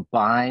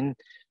combine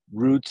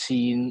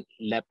routine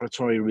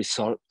laboratory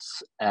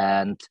results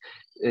and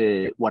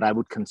what I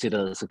would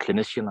consider as a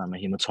clinician, I'm a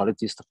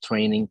hematologist of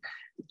training,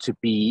 to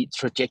be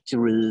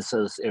trajectories,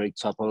 as Eric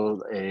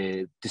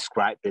Topol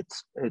described it,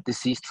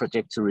 disease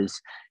trajectories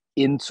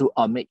into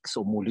omics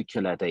or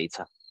molecular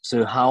data.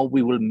 So how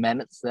we will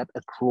manage that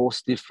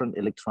across different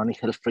electronic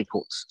health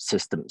records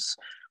systems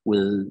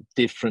with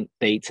different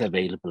data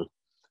available.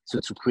 So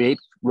to create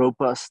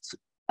robust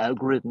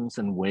algorithms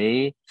and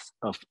ways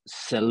of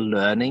cell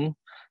learning,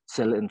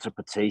 cell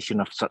interpretation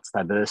of such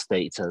diverse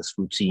data as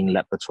routine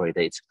laboratory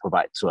data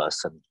provide to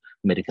us and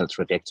medical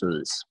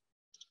trajectories.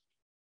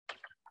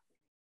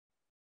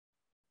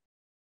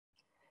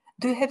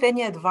 Do you have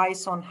any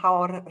advice on how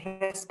our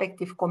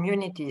respective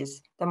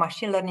communities, the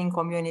machine learning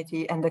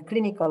community and the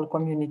clinical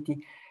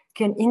community,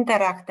 can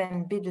interact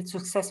and build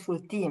successful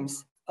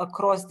teams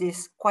across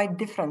these quite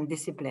different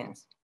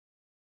disciplines?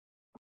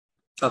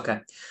 Okay.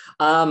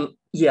 I'm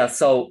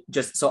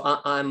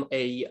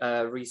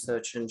a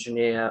research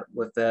engineer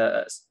with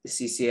the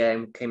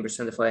CCA, Cambridge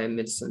Centre for AI and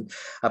Medicine,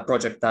 a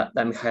project that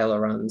Mihaela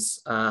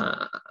runs.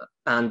 I've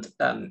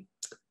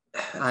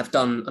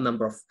done a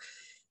number of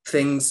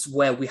things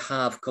where we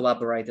have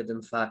collaborated,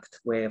 in fact,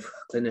 with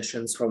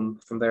clinicians from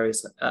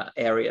various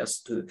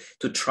areas to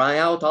try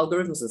out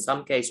algorithms in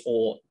some case,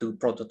 or do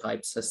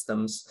prototype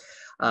systems.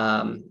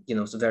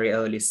 It's a very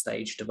early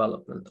stage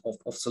development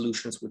of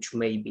solutions which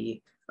may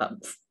be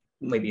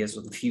as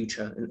the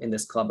future in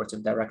this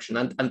collaborative direction.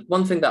 And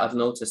one thing that I've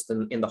noticed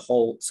in the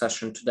whole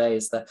session today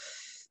is that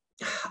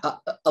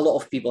a lot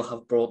of people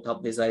have brought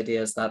up these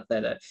ideas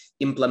that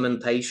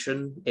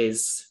implementation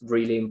is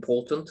really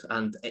important,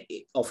 and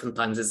it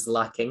oftentimes is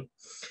lacking.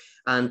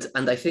 And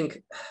I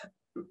think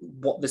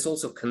what this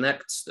also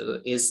connects to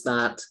is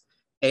that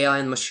AI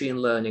and machine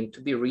learning,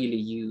 to be really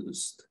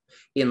used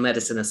in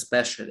medicine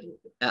especially,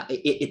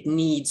 it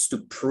needs to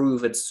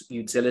prove its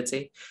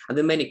utility. And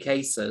in many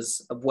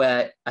cases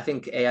where I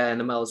think AI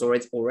and ML is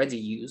already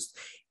used,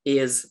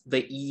 is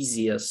the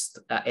easiest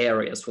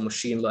areas for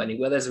machine learning,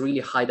 where there's really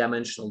high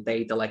dimensional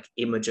data like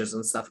images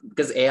and stuff,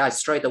 because AI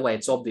straight away,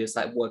 it's obvious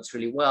that it works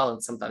really well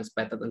and sometimes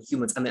better than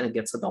humans, and then it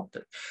gets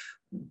adopted.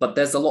 But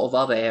there's a lot of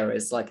other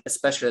areas, like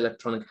especially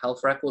electronic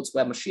health records,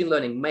 where machine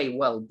learning may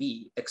well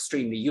be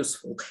extremely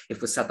useful if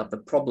we set up the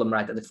problem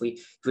right, and if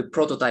we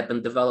prototype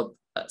and develop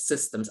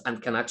systems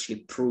and can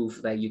actually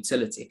prove their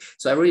utility.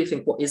 So I really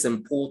think what is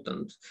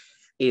important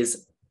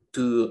is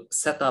to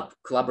set up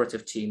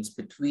collaborative teams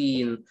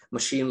between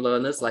machine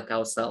learners like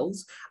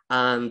ourselves,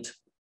 and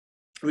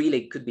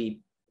really could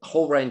be a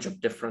whole range of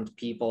different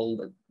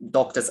people,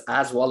 doctors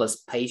as well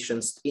as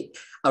patients,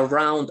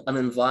 around an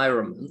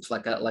environment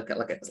like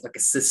a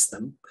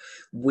system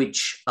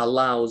which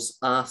allows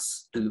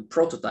us to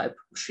prototype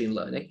machine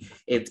learning.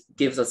 It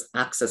gives us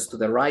access to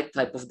the right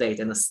type of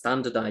data in a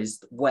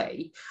standardized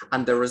way,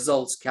 and the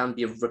results can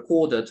be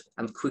recorded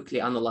and quickly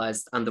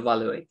analyzed and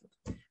evaluated.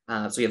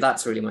 So yeah,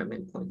 that's really my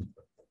main point.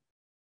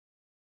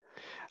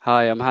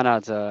 Hi, I'm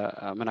Hanad.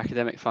 I'm an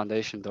academic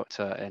foundation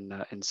doctor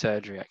in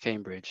surgery at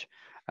Cambridge.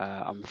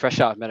 I'm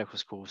fresh out of medical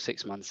school,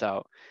 6 months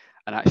out.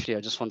 And actually,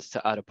 I just wanted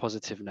to add a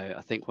positive note.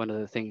 I think one of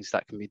the things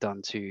that can be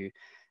done to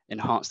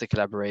enhance the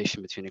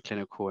collaboration between the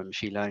clinical and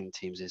machine learning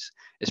teams is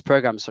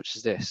programs such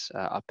as this.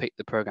 I picked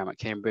the program at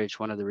Cambridge.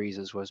 One of the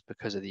reasons was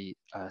because of the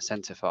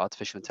Centre for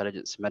Artificial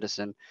Intelligence in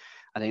Medicine.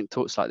 I think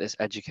talks like this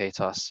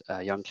educate us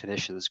young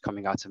clinicians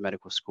coming out of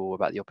medical school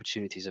about the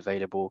opportunities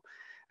available,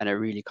 and it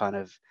really kind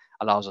of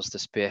allows us to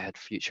spearhead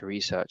future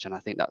research. And I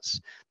think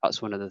that's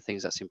one of the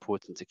things that's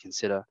important to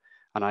consider.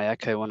 And I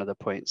echo one of the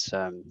points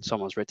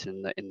someone's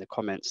written in the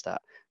comments,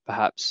 that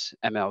perhaps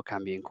ML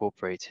can be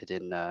incorporated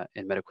in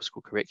medical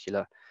school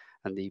curricula,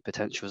 and the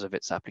potentials of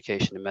its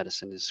application in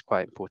medicine is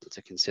quite important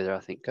to consider,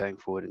 I think, going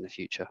forward in the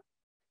future.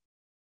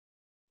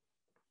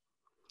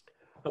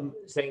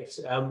 Thanks.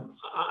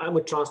 I'm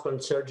a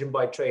transplant surgeon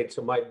by trade,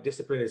 so my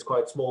discipline is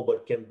quite small,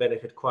 but can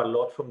benefit quite a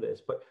lot from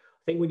this. But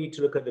I think we need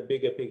to look at the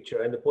bigger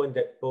picture, and the point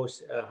that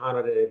both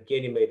Hannah and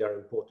Evgeny made are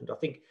important. I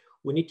think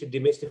we need to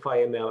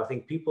demystify ML. I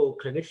think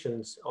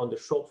clinicians on the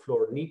shop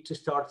floor need to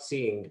start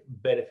seeing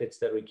benefits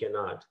that we can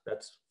add.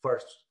 That's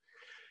first.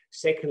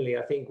 Secondly,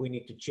 I think we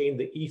need to change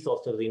the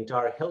ethos of the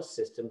entire health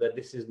system, that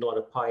this is not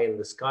a pie in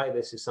the sky.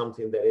 This is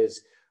something that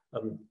is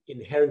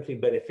inherently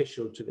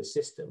beneficial to the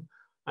system.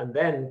 And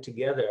then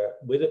together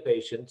with the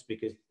patients,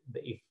 because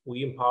if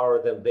we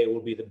empower them, they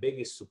will be the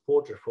biggest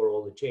supporter for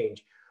all the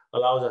change,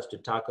 allows us to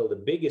tackle the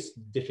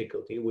biggest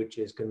difficulty, which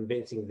is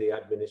convincing the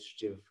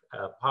administrative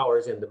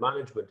powers and the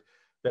management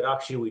that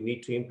actually we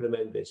need to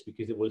implement this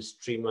because it will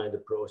streamline the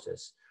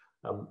process.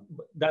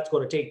 That's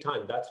going to take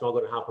time. That's not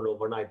going to happen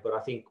overnight, but I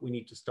think we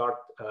need to start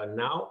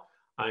now,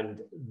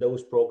 and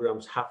those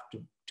programs have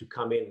to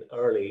come in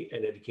early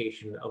in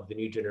education of the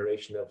new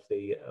generation of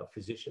the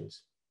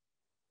physicians.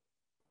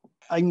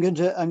 I'm going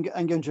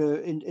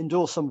to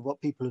endorse some of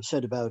what people have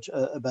said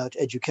about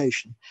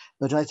education,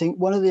 but I think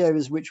one of the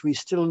areas which we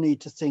still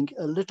need to think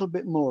a little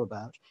bit more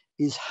about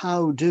is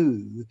how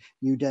do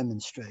you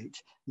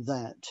demonstrate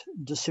that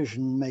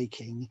decision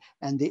making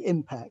and the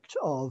impact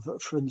of,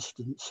 for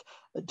instance,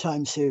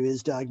 time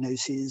series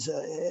diagnoses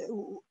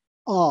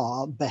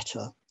are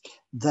better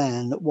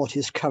than what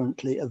is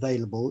currently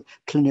available,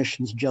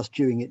 clinicians just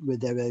doing it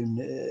with their own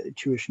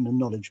tuition and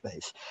knowledge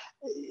base.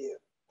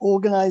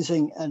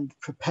 Organizing and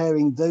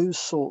preparing those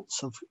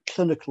sorts of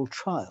clinical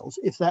trials,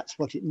 if that's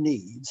what it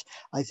needs,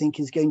 I think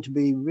is going to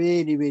be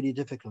really, really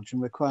difficult and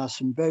require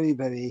some very,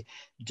 very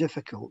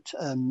difficult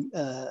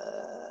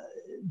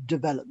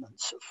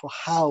developments for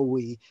how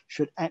we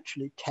should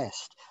actually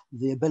test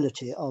the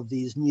ability of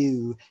these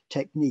new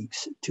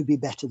techniques to be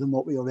better than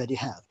what we already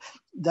have.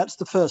 That's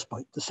the first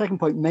point. The second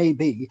point may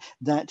be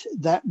that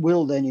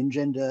will then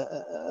engender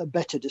a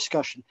better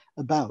discussion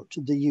about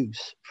the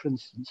use, for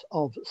instance,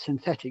 of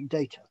synthetic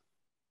data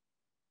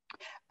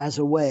as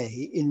a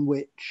way in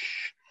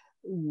which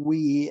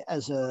we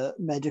as a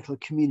medical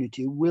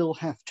community will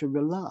have to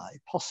rely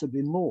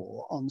possibly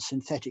more on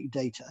synthetic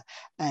data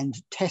and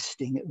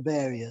testing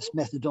various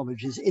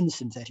methodologies in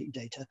synthetic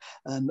data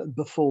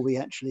before we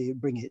actually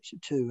bring it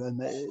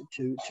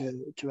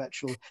to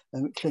actual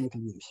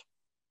clinical use.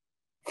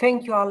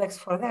 Thank you, Alex,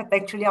 for that.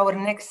 Actually, our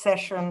next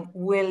session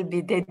will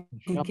be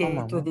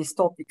dedicated to this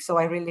topic. So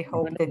I really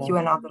hope that you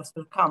and others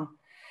will come.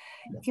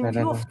 In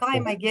view of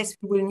time, I guess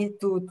we will need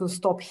to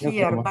stop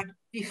here. But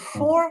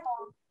before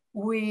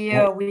we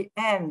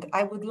end,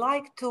 I would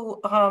like to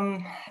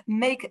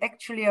make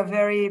actually a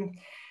very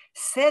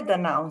sad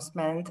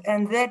announcement,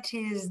 and that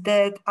is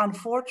that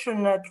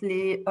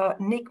unfortunately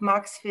Nick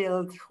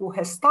Maxfield, who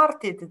has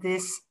started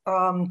this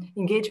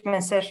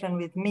engagement session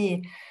with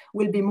me,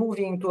 will be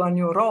moving to a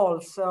new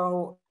role.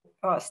 So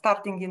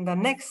starting in the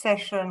next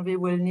session, we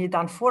will need,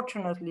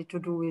 unfortunately, to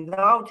do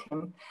without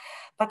him.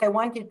 But I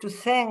wanted to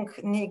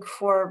thank Nick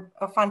for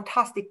a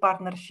fantastic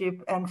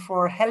partnership and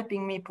for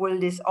helping me pull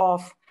this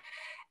off.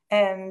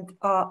 And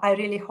I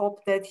really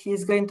hope that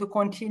he's going to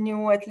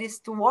continue at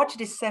least to watch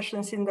these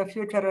sessions in the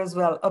future as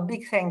well. A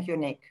big thank you,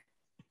 Nick.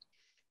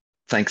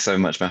 Thanks so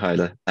much,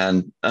 Mihaela.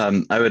 And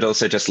I would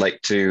also just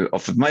like to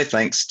offer my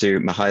thanks to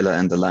Mihaela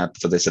and the lab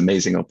for this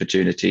amazing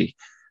opportunity.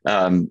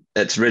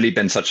 It's really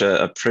been such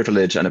a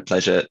privilege and a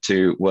pleasure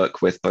to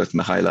work with both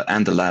Mihaela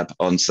and the lab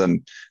on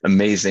some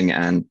amazing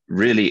and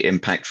really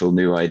impactful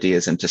new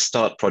ideas, and to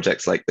start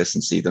projects like this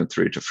and see them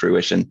through to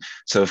fruition.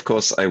 So of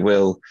course I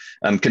will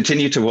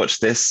continue to watch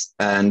this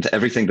and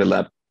everything the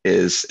lab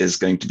is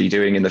going to be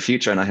doing in the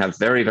future. And I have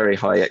very, very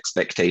high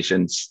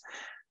expectations.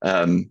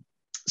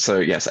 So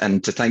yes,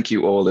 and to thank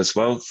you all as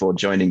well for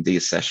joining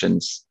these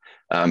sessions.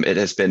 It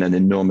has been an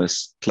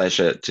enormous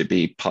pleasure to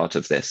be part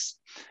of this.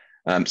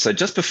 So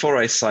just before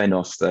I sign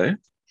off, though,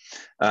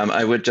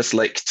 I would just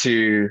like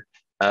to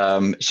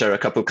share a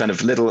couple kind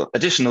of little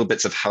additional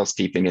bits of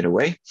housekeeping in a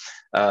way.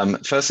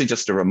 Firstly,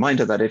 just a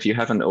reminder that if you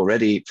haven't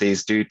already,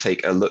 please do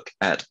take a look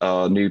at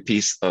our new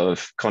piece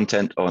of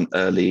content on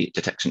early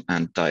detection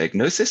and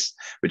diagnosis,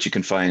 which you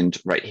can find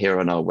right here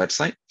on our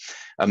website.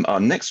 Our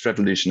next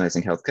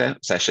Revolutionizing Healthcare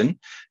session,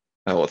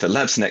 or the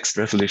lab's next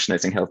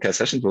Revolutionizing Healthcare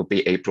session, will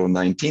be April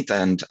 19th.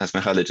 And as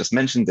Mihaela just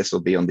mentioned, this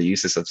will be on the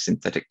uses of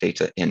synthetic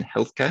data in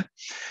healthcare.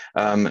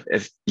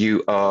 If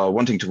you are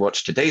wanting to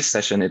watch today's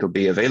session, it'll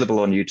be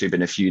available on YouTube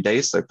in a few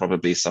days, so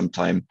probably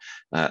sometime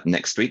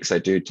next week. So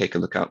do take a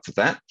look out for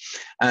that.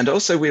 And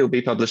also we'll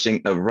be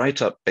publishing a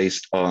write-up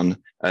based on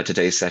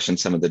today's session,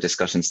 some of the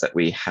discussions that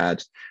we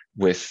had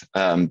with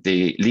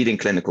the leading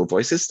clinical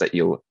voices that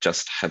you'll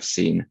just have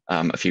seen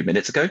a few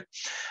minutes ago.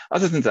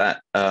 Other than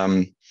that,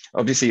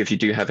 obviously, if you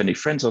do have any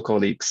friends or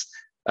colleagues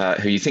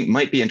who you think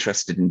might be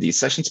interested in these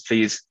sessions,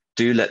 please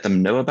do let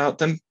them know about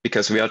them,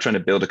 because we are trying to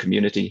build a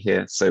community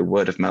here. So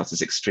word of mouth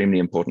is extremely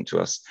important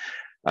to us.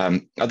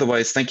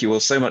 Otherwise, thank you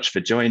all so much for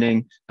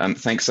joining.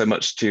 Thanks so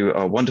much to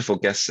our wonderful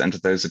guests and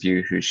to those of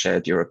you who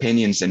shared your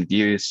opinions and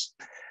views.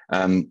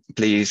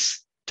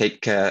 Please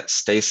take care,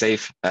 stay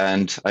safe,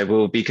 and I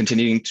will be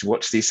continuing to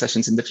watch these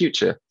sessions in the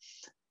future.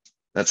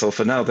 That's all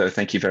for now, though.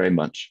 Thank you very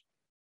much.